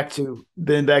then back to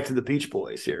the Beach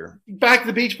Boys here. Back to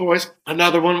the Beach Boys,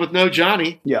 another one with no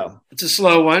Johnny. Yeah. It's a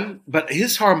slow one, but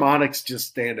his harmonics just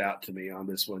stand out to me on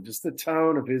this one. Just the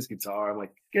tone of his guitar. I'm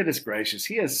like, goodness gracious,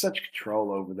 he has such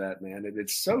control over that, man. And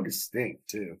it's so distinct,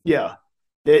 too. Yeah.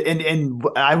 And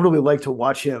I really like to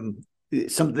watch him.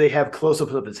 They have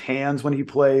close-ups of his hands when he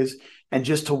plays, and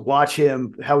just to watch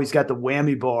him, how he's got the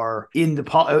whammy bar in the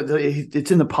palm.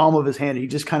 It's in the palm of his hand. He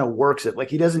just kind of works it. Like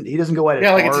he doesn't go at it.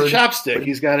 Yeah, like hard, it's a chopstick.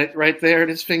 He's got it right there in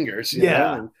his fingers.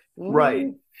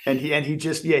 Right. And he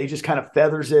just kind of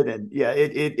feathers it, and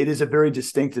it is a very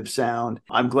distinctive sound.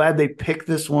 I'm glad they picked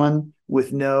this one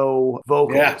with no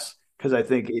vocals. Yeah. Because I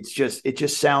think it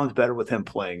just sounds better with him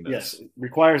playing this. Yes, it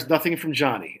requires nothing from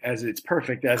Johnny, as it's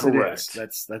perfect as Correct. It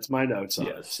is. That's my notes on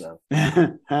it. So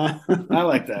I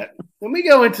like that. When we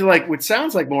go into like what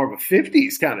sounds like more of a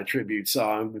 50s kind of tribute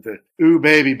song with the "Ooh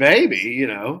Baby Baby,"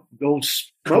 the old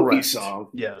Smokey song.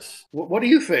 Yes. What do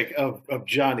you think of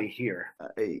Johnny here?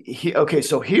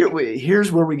 So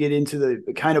here's where we get into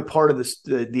the kind of part of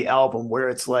the album where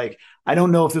it's like, I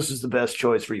don't know if this is the best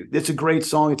choice for you. It's a great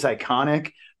song. It's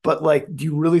iconic. But, like, do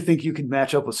you really think you could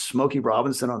match up with Smokey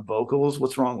Robinson on vocals?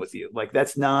 What's wrong with you? Like,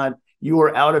 you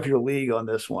are out of your league on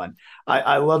this one.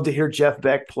 I love to hear Jeff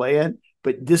Beck play it,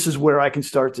 but this is where I can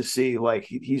start to see, like,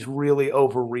 he's really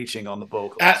overreaching on the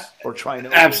vocals or trying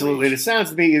to. Absolutely. And it sounds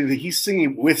to me that he's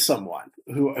singing with someone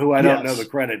who I don't know the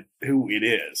credit who it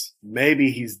is.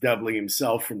 Maybe he's doubling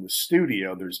himself from the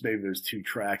studio. There's two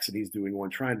tracks and he's doing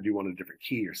one, trying to do one in a different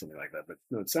key or something like that. But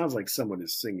no, it sounds like someone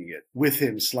is singing it with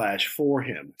him / for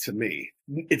him to me.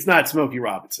 It's not Smokey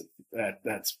Robinson.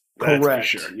 That's correct.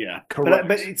 For sure. Yeah. Correct.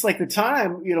 But it's like the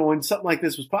time, when something like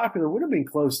this was popular, it would have been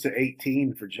close to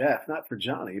 18 for Jeff, not for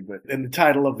Johnny, and the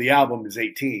title of the album is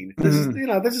 18. This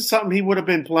is something he would have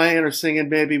been playing or singing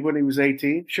maybe when he was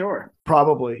 18. Sure.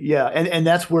 Probably. Yeah. And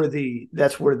that's where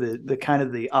the kind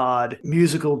of the odd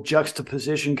musical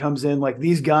juxtaposition comes in. Like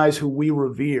these guys who we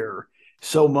revere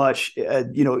so much, in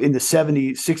the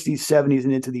 70s, 60s, 70s,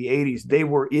 and into the 80s, they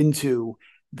were into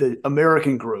the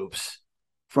American groups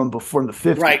from the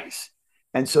 50s. Right.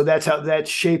 And so that's how that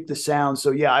shaped the sound.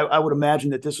 So, yeah, I would imagine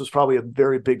that this was probably a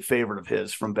very big favorite of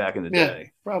his from back in the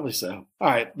day. Probably so. All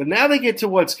right. But now they get to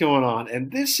what's going on.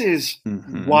 And this is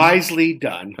wisely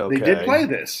done. Okay. They did play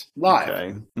this live.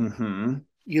 Okay. Mm-hmm.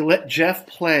 You let Jeff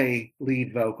play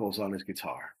lead vocals on his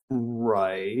guitar.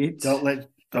 Right. Don't let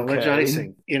Johnny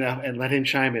sing, and let him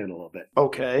chime in a little bit.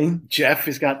 Okay. Jeff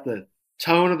has got the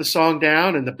tone of the song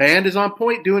down, and the band is on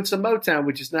point doing some Motown,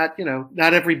 which is not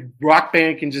every rock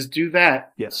band can just do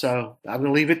that. Yes. So I'm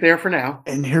going to leave it there for now.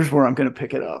 And here's where I'm going to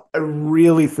pick it up. I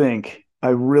really think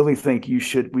we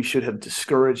should have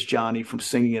discouraged Johnny from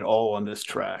singing it all on this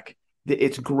track.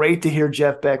 It's great to hear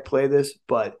Jeff Beck play this,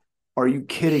 but are you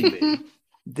kidding me?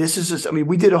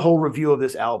 We did a whole review of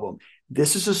this album.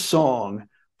 This is a song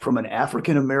from an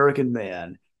African-American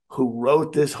man who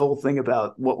wrote this whole thing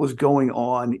about what was going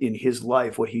on in his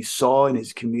life, what he saw in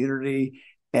his community.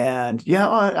 And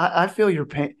I feel your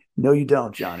pain. No, you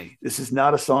don't, Johnny. This is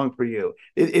not a song for you.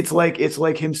 It's like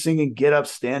him singing "Get Up,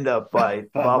 Stand Up" by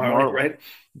Bob Marley. Right?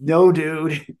 No,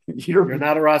 dude, you're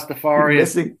not a Rastafarian.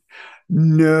 Missing.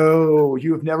 No,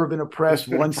 you have never been oppressed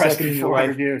one second in your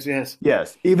life. Years, yes.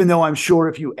 Yes. Even though I'm sure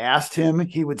if you asked him,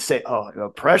 he would say, "Oh,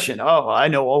 oppression. Oh, I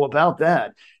know all about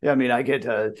that. I mean, I get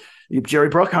Jerry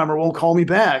Bruckheimer won't call me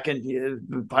back,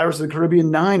 and Pirates of the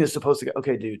Caribbean 9 is supposed to go."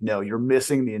 Okay, dude, no, you're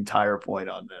missing the entire point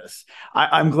on this.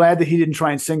 I'm glad that he didn't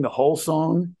try and sing the whole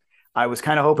song. I was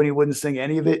kind of hoping he wouldn't sing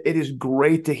any of it. It is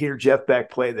great to hear Jeff Beck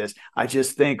play this. I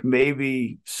just think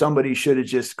maybe somebody should have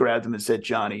just grabbed him and said,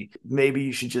 "Johnny, maybe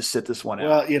you should just sit this one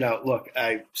out." Well, look,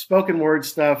 spoken word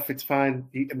stuff, it's fine.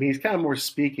 He's kind of more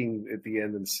speaking at the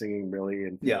end than singing, really.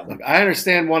 And look, I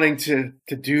understand wanting to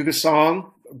do the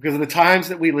song because of the times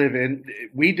that we live in.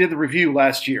 We did the review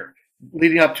last year.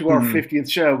 Leading up to our 50th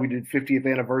show, we did 50th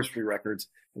anniversary records,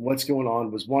 and What's Going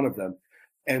On was one of them.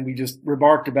 And we just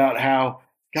remarked about how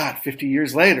God, 50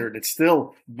 years later, and it's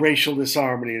still racial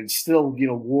disharmony, and it's still,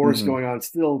 wars going on,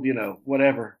 still,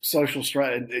 whatever, social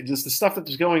strife, and just the stuff that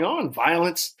was going on,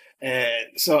 violence. And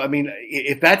so, I mean,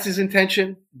 if that's his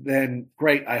intention, then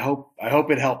great. I hope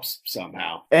it helps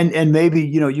somehow. And maybe,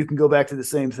 you can go back to the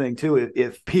same thing too.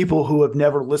 If people who have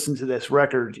never listened to this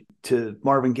record, to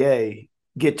Marvin Gaye,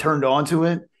 get turned on to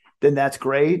it, then that's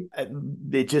great.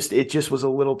 It just was a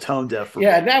little tone deaf for me.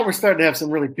 Now we're starting to have some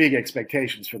really big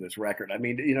expectations for this record. I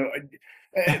mean,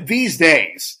 these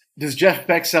days, does Jeff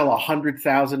Beck sell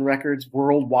 100,000 records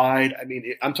worldwide? I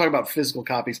mean, I'm talking about physical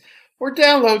copies or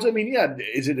downloads. I mean,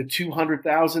 is it a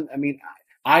 200,000? I mean,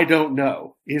 I don't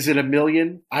know. Is it 1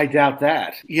 million? I doubt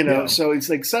that. So it's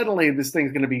like suddenly this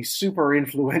thing's going to be super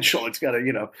influential. It's got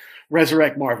to,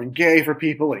 resurrect Marvin Gaye for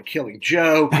people and Killing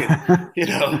Joke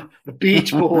and, the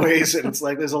Beach Boys. And it's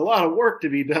like there's a lot of work to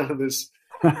be done to this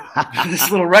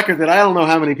little record that I don't know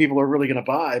how many people are really going to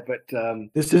buy. But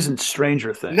this isn't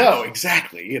Stranger Things. No,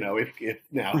 exactly. If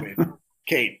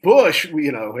Kate Bush,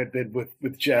 had been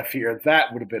with Jeff here,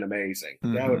 that would have been amazing.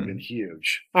 That would have been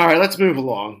huge. All right, let's move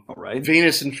along. All right.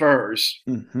 Venus and Furs.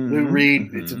 Lou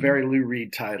Reed. It's a very Lou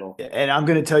Reed title. And I'm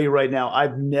going to tell you right now,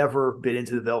 I've never been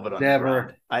into the Velvet Underground.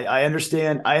 Never. I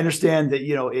understand that,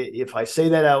 if I say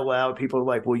that out loud, people are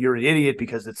like, well, you're an idiot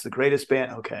because it's the greatest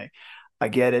band. Okay. I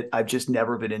get it. I've just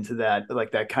never been into that,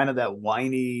 like that kind of that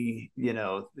whiny,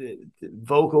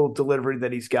 vocal delivery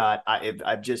that he's got.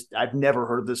 I've never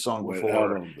heard this song before.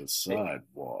 Out on the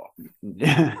sidewalk,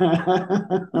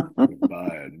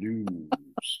 buy a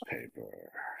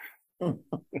newspaper.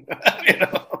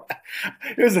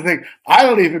 Here's the thing. I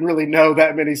don't even really know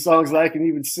that many songs that I can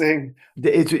even sing.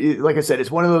 It's like I said, it's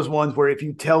one of those ones where if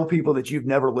you tell people that you've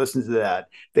never listened to that,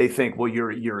 they think, well,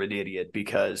 you're an idiot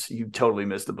because you totally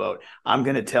missed the boat. I'm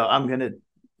going to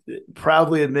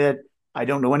proudly admit I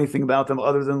don't know anything about them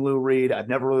other than Lou Reed. I've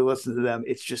never really listened to them.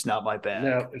 It's just not my band.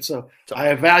 No, and so I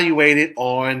evaluate it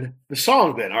on the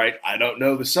song then. All right, I don't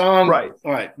know the song. Right.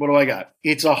 All right, what do I got?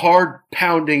 It's a hard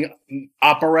pounding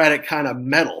operatic kind of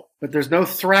metal, but there's no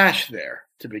thrash there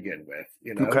to begin with.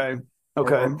 Okay.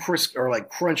 Or like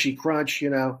crunchy crunch.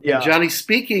 Yeah. And Johnny's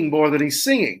speaking more than he's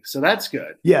singing, so that's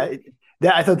good. Yeah.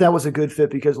 I thought that was a good fit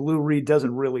because Lou Reed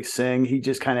doesn't really sing. He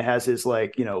just kind of has his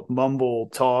mumble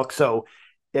talk. So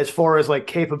as far as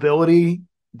capability,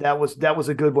 that was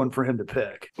a good one for him to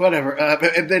pick. Whatever.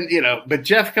 And then, but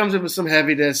Jeff comes in with some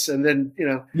heaviness and then,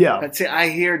 I'd say I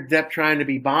hear Depp trying to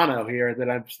be Bono here that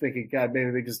I'm just thinking, God,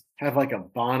 maybe they just have a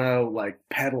Bono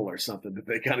pedal or something that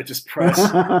they kind of just press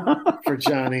for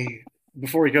Johnny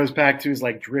before he goes back to his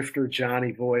drifter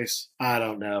Johnny voice. I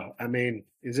don't know. I mean,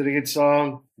 is it a good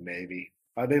song? Maybe.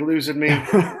 Are they losing me?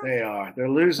 They are. They're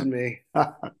losing me.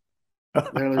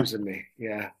 They're losing me.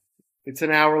 Yeah. It's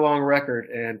an hour-long record,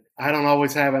 and I don't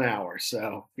always have an hour.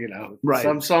 So, right.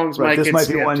 Some songs might get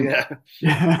skipped. One.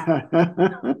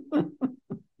 Yeah.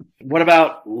 What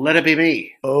about Let It Be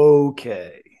Me?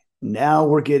 Okay. Now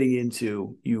we're getting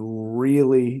into, you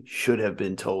really should have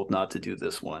been told not to do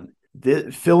this one.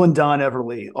 Phil and Don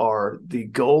Everly are the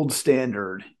gold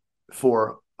standard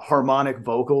for harmonic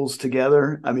vocals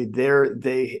together. I mean,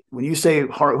 when you say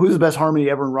who's the best harmony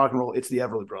ever in rock and roll, it's the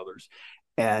Everly Brothers.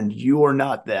 And you are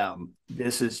not them.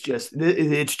 It's just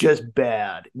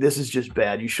bad. This is just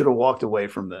bad. You should have walked away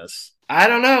from this. I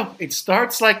don't know. It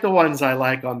starts like the ones I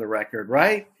like on the record,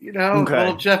 right? A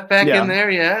little Jeff Beck in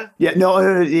there, yeah. Yeah,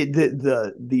 no,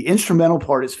 the instrumental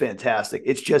part is fantastic.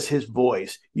 It's just his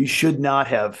voice. You should not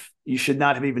have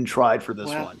even tried for this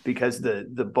one because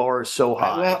the bar is so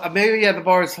high. Well, maybe the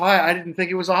bar is high. I didn't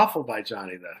think it was awful by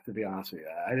Johnny, though, to be honest with you.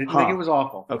 I didn't think it was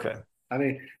awful. Okay. I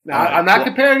mean, I'm not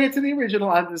comparing it to the original.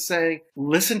 I'm just saying,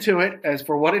 listen to it as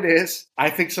for what it is. I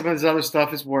think some of his other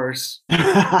stuff is worse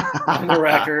on the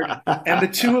record. And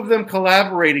the two of them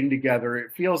collaborating together,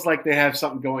 it feels like they have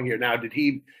something going here. Now,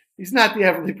 he's not the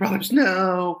Everly Brothers,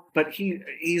 no, but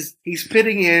he's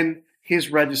fitting in his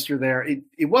register there.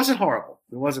 It wasn't horrible.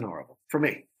 It wasn't horrible for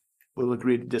me. We'll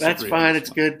agree to disagree. That's fine. It's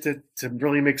good to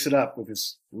really mix it up with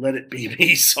this Let It Be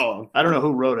Me song. I don't know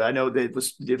who wrote it. I know that it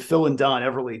was Phil and Don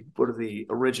Everly were the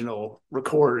original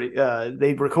record.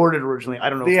 They recorded originally. I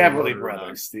don't know. The Everly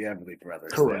Brothers. The Everly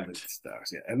Brothers. Correct.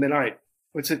 Stars. Yeah. And then, all right.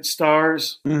 What's it?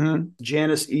 Stars? Mm-hmm.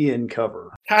 Janice Ian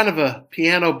cover. Kind of a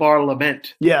piano bar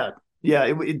lament. Yeah. Yeah,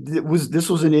 it was. This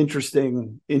was an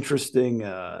interesting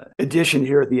addition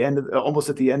here at the end of almost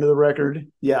at the end of the record.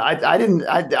 Yeah,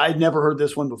 I'd never heard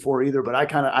this one before either, but I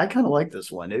kind of like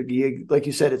this one. Like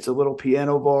you said, it's a little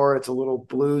piano bar, it's a little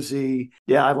bluesy.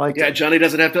 Yeah, I like it. Yeah, Johnny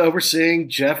doesn't have to oversing.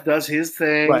 Jeff does his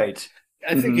thing. Right.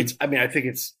 I think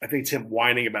it's him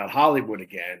whining about Hollywood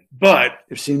again. But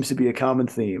there seems to be a common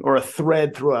theme or a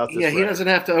thread throughout this. Yeah, he record. doesn't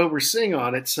have to oversing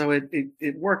on it, so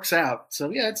it works out. So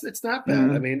yeah, it's not bad.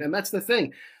 Mm-hmm. I mean, and that's the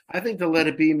thing. I think the Let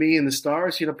It Be Me and the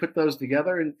Stars, put those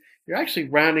together, and you're actually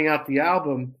rounding out the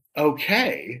album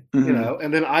okay,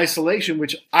 And then Isolation,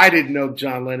 which I didn't know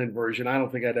John Lennon version. I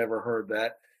don't think I'd ever heard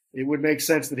that. It would make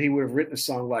sense that he would have written a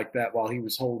song like that while he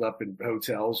was holed up in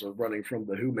hotels or running from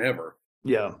the whomever.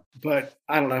 Yeah. But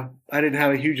I don't know. I didn't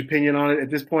have a huge opinion on it. At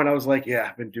this point, I was like, yeah,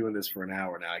 I've been doing this for an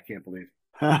hour now. I can't believe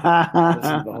listen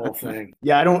to the whole thing.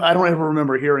 Yeah, I don't ever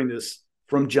remember hearing this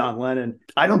from John Lennon.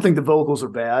 I don't think the vocals are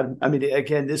bad. I mean,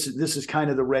 again, this is kind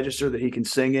of the register that he can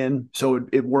sing in, so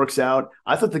it works out.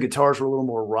 I thought the guitars were a little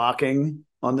more rocking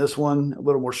on this one, a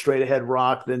little more straight ahead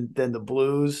rock than the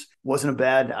blues. Wasn't a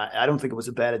bad. I don't think it was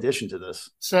a bad addition to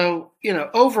this. So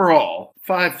overall,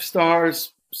 5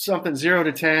 stars. Something 0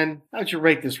 to 10. How'd you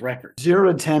rate this record?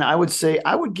 0 to 10. I would say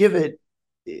I would give it.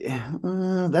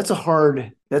 That's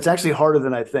actually harder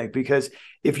than I think, because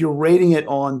if you're rating it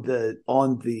on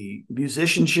the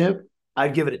musicianship,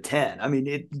 I'd give it a 10. I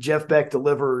mean, Jeff Beck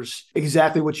delivers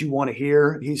exactly what you want to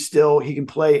hear. He can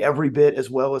play every bit as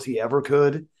well as he ever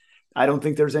could. I don't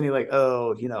think there's any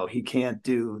he can't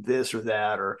do this or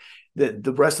that, or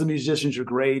the rest of the musicians are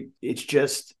great. It's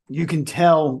just, you can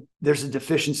tell there's a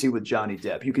deficiency with Johnny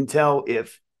Depp. You can tell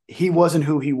if he wasn't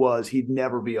who he was, he'd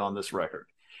never be on this record.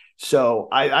 So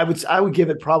I would give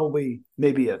it probably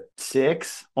maybe a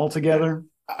 6 altogether.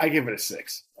 I give it a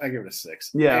 6.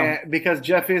 Yeah. Because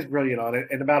Jeff is brilliant on it.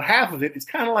 And about half of it, it's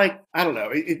kind of like, I don't know,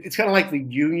 it's kind of like the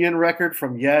Union record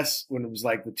from Yes, when it was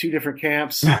like the 2 different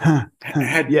camps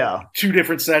had 2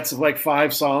 different sets of like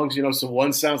 5 songs, so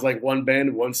one sounds like one band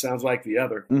and one sounds like the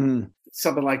other. Mm-hmm.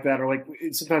 Something like that. Or like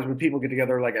sometimes when people get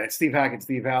together, like Steve Hackett,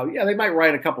 Steve Howe, they might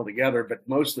write a couple together, but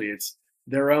mostly it's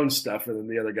their own stuff, and then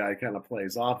the other guy kind of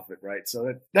plays off of it, right?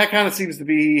 So that kind of seems to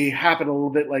be happening a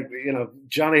little bit. Like,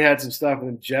 Johnny had some stuff, and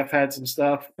then Jeff had some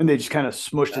stuff, and they just kind of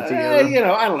smushed it together.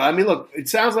 I don't know. I mean, look, it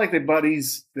sounds like they're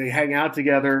buddies. They hang out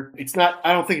together. It's not.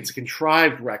 I don't think it's a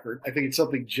contrived record. I think it's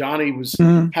something Johnny was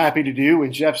happy to do,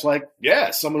 and Jeff's like,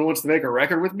 yeah, someone wants to make a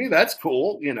record with me. That's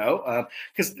cool,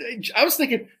 Because I was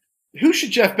thinking, who should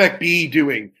Jeff Beck be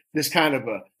doing this kind of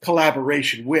a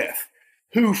collaboration with?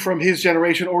 Who from his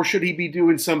generation, or should he be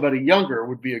doing somebody younger,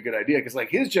 would be a good idea. Because like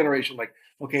his generation, like,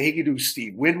 okay, he could do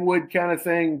Steve Winwood kind of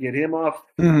thing, get him off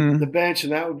the bench,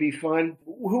 and that would be fun.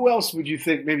 Who else would you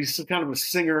think? Maybe some kind of a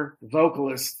singer,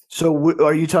 vocalist. So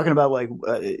are you talking about like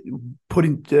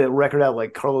putting the record out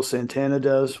like Carlos Santana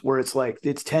does, where it's like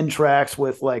it's 10 tracks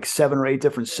with like 7 or 8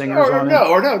 different singers on it?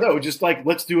 No. Just like,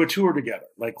 let's do a tour together.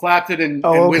 Like Clapton and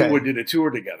Winwood did a tour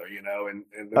together, and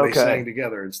then they sang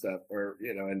together and stuff, or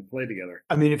and played together.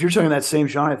 I mean, if you're talking that same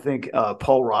genre, I think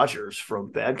Paul Rodgers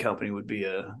from Bad Company would be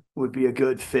a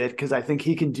good fit, because I think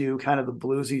he can do kind of the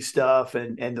bluesy stuff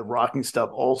and the rocking stuff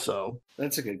also.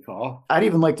 That's a good call. I'd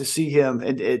even like to see him,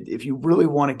 and if you really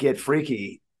want to get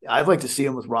freaky, I'd like to see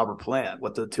him with Robert Plant,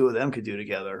 what the two of them could do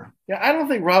together. Yeah, I don't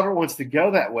think Robert wants to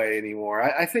go that way anymore.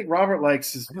 I think Robert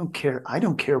likes his... I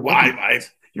don't care what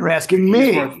you're asking me.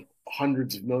 He's worth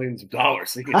hundreds of millions of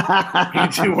dollars. He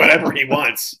can do whatever he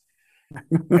wants.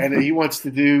 And he wants to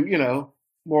do,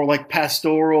 more like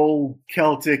pastoral,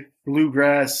 Celtic,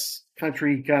 bluegrass,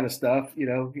 country kind of stuff.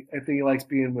 I think he likes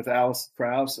being with Alice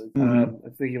Krauss. I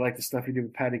think he liked the stuff he did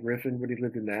with Patty Griffin when he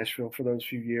lived in Nashville for those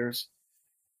few years.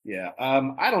 Yeah.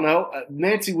 I don't know.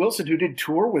 Nancy Wilson, who did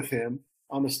tour with him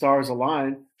on The Stars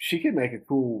Align, she could make a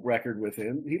cool record with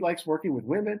him. He likes working with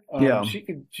women.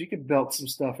 She could belt some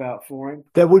stuff out for him.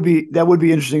 That would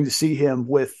be interesting to see him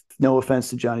with, no offense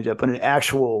to Johnny Depp, but an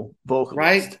actual vocalist,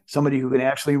 right? Somebody who can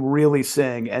actually really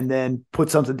sing and then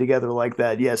put something together like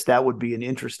that. Yes, that would be an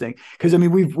interesting, because I mean,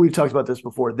 we've talked about this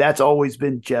before. That's always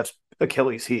been Jeff's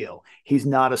Achilles heel. He's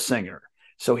not a singer,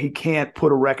 so he can't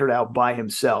put a record out by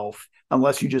himself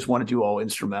unless you just want to do all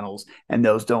instrumentals, and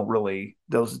those don't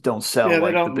sell. Yeah, they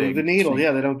like don't move the needle.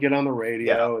 Yeah, they don't get on the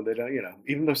radio, Yeah. and they don't,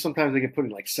 even though sometimes they get put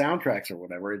in like soundtracks or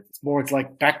whatever, it's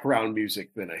like background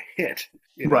music than a hit.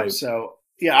 Right. So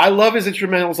yeah, I love his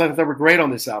instrumentals. I thought they were great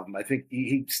on this album. I think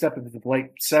he stepped into the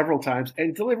plate several times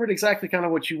and delivered exactly kind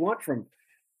of what you want from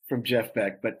Jeff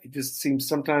Beck. But it just seems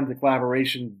sometimes the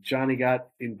collaboration, Johnny got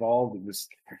involved. It was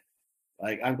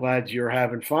like, I'm glad you're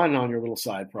having fun on your little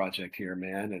side project here,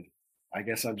 man. And I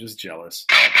guess I'm just jealous.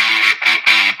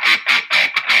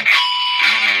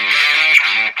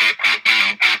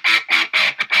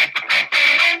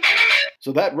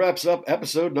 So that wraps up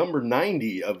episode number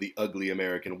 90 of the Ugly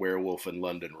American Werewolf in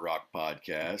London Rock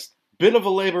Podcast. bit of a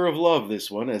labor of love, this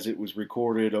one, as it was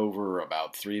recorded over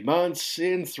about 3 months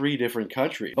in 3 different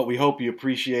countries. But we hope you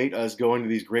appreciate us going to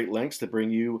these great lengths to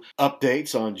bring you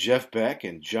updates on Jeff Beck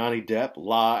and Johnny Depp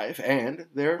live and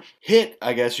their hit,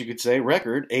 I guess you could say,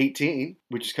 record, 18,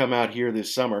 which has come out here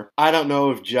this summer. I don't know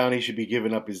if Johnny should be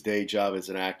giving up his day job as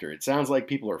an actor. It sounds like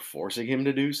people are forcing him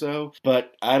to do so,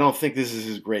 but I don't think this is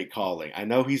his great calling. I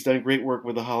know he's done great work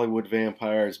with the Hollywood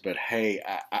vampires, but hey,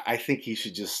 I think he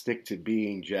should just stick to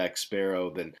being Jack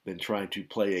Sparrow than trying to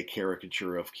play a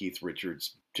caricature of Keith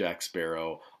Richards' Jack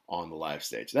Sparrow on the live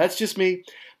stage. That's just me.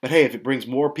 But hey, if it brings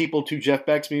more people to Jeff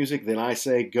Beck's music, then I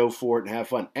say go for it and have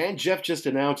fun. And Jeff just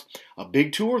announced a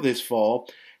big tour this fall,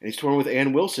 and he's touring with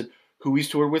Ann Wilson, who he's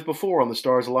toured with before on the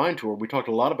Stars Align tour. We talked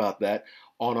a lot about that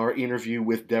on our interview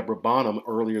with Deborah Bonham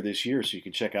earlier this year, so you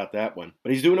can check out that one.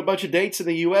 But he's doing a bunch of dates in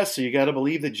the U.S., so you got to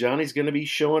believe that Johnny's going to be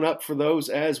showing up for those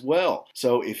as well.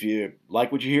 So if you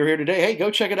like what you hear here today, hey, go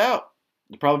check it out.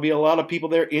 There'll probably be a lot of people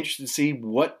there interested to see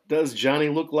what does Johnny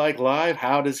look like live,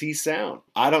 how does he sound.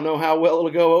 I don't know how well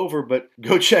it'll go over, but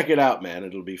go check it out, man.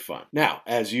 It'll be fun. Now,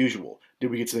 as usual,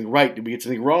 did we get something right? Did we get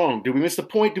something wrong? Did we miss the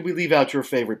point? Did we leave out your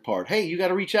favorite part? Hey, you got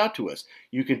to reach out to us.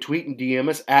 You can tweet and DM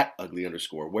us at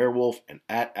ugly_werewolf and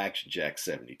at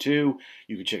actionjack72.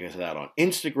 You can check us out on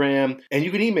Instagram. And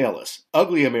you can email us,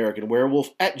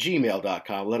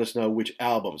 uglyamericanwerewolf@gmail.com. Let us know which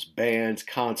albums, bands,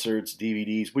 concerts,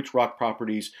 DVDs, which rock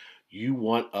properties you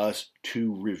want us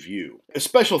to review. A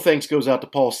special thanks goes out to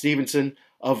Paul Stevenson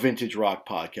of Vintage Rock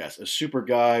Podcast, a super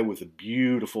guy with a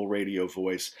beautiful radio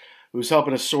voice who's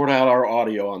helping us sort out our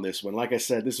audio on this one. Like I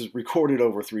said, this is recorded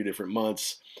over 3 different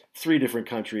months, 3 different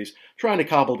countries, trying to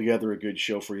cobble together a good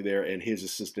show for you there, and his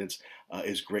assistance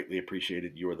is greatly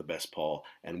appreciated. You're the best, Paul,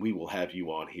 and we will have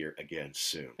you on here again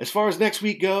soon. As far as next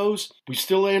week goes, we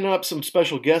still laying up some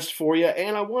special guests for you,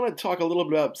 and I want to talk a little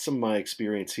bit about some of my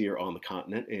experience here on the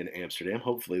continent in Amsterdam.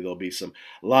 Hopefully there'll be some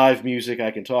live music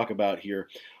I can talk about here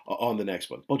on the next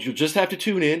one. But you'll just have to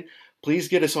tune in. Please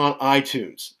get us on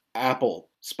iTunes, Apple,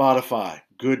 Spotify,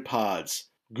 Good Pods,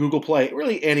 Google Play,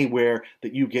 really anywhere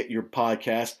that you get your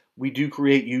podcast. We do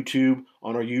create YouTube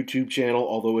on our YouTube channel,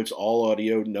 although it's all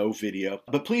audio, no video.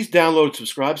 But please download,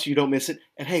 subscribe so you don't miss it.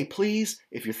 And hey, please,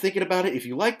 if you're thinking about it, if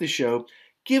you like the show,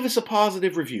 give us a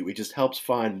positive review. It just helps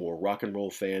find more rock and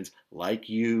roll fans like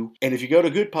you. And if you go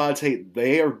to Good Pods, hey,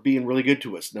 they are being really good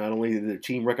to us. Not only did their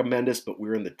team recommend us, but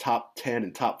we're in the top 10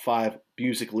 and top 5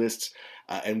 music lists.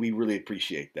 And we really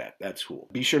appreciate that. That's cool.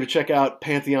 Be sure to check out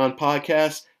Pantheon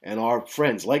Podcast and our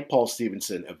friends like Paul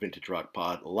Stevenson of Vintage Rock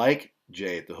Pod, like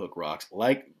Jay at the Hook Rocks,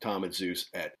 like Tom and Zeus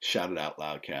at Shout It Out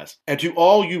Loudcast. And to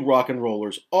all you rock and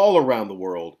rollers all around the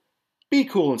world, be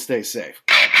cool and stay safe.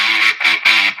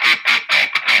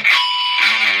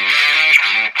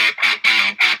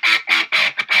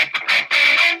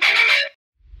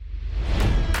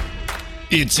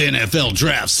 It's NFL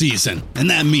draft season, and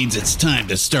that means it's time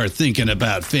to start thinking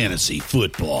about fantasy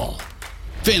football.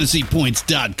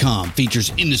 FantasyPoints.com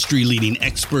features industry-leading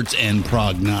experts and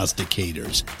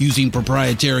prognosticators using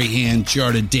proprietary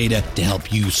hand-charted data to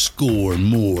help you score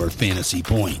more fantasy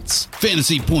points.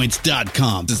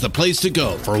 FantasyPoints.com is the place to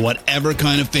go for whatever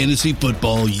kind of fantasy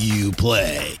football you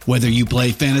play. Whether you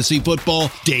play fantasy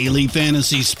football, daily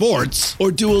fantasy sports,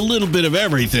 or do a little bit of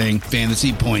everything,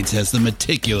 Fantasy Points has the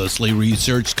meticulously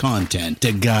researched content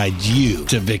to guide you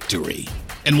to victory.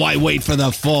 And why wait for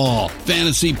the fall?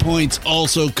 Fantasy Points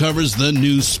also covers the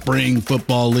new spring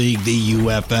football league, the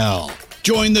UFL.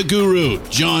 Join the guru,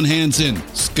 John Hansen,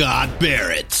 Scott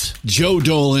Barrett, Joe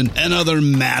Dolan, and other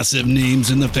massive names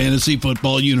in the fantasy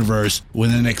football universe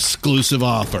with an exclusive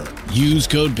offer. Use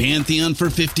code Pantheon for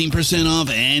 15% off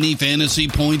any Fantasy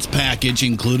Points package,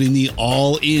 including the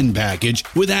all-in package,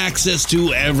 with access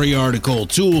to every article,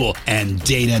 tool, and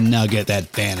data nugget that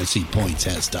Fantasy Points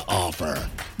has to offer.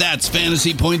 That's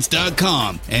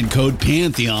FantasyPoints.com and code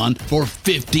Pantheon for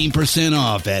 15%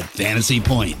 off at Fantasy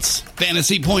Points.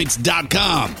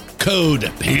 FantasyPoints.com,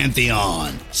 code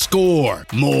Pantheon. Score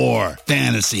more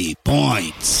fantasy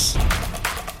points.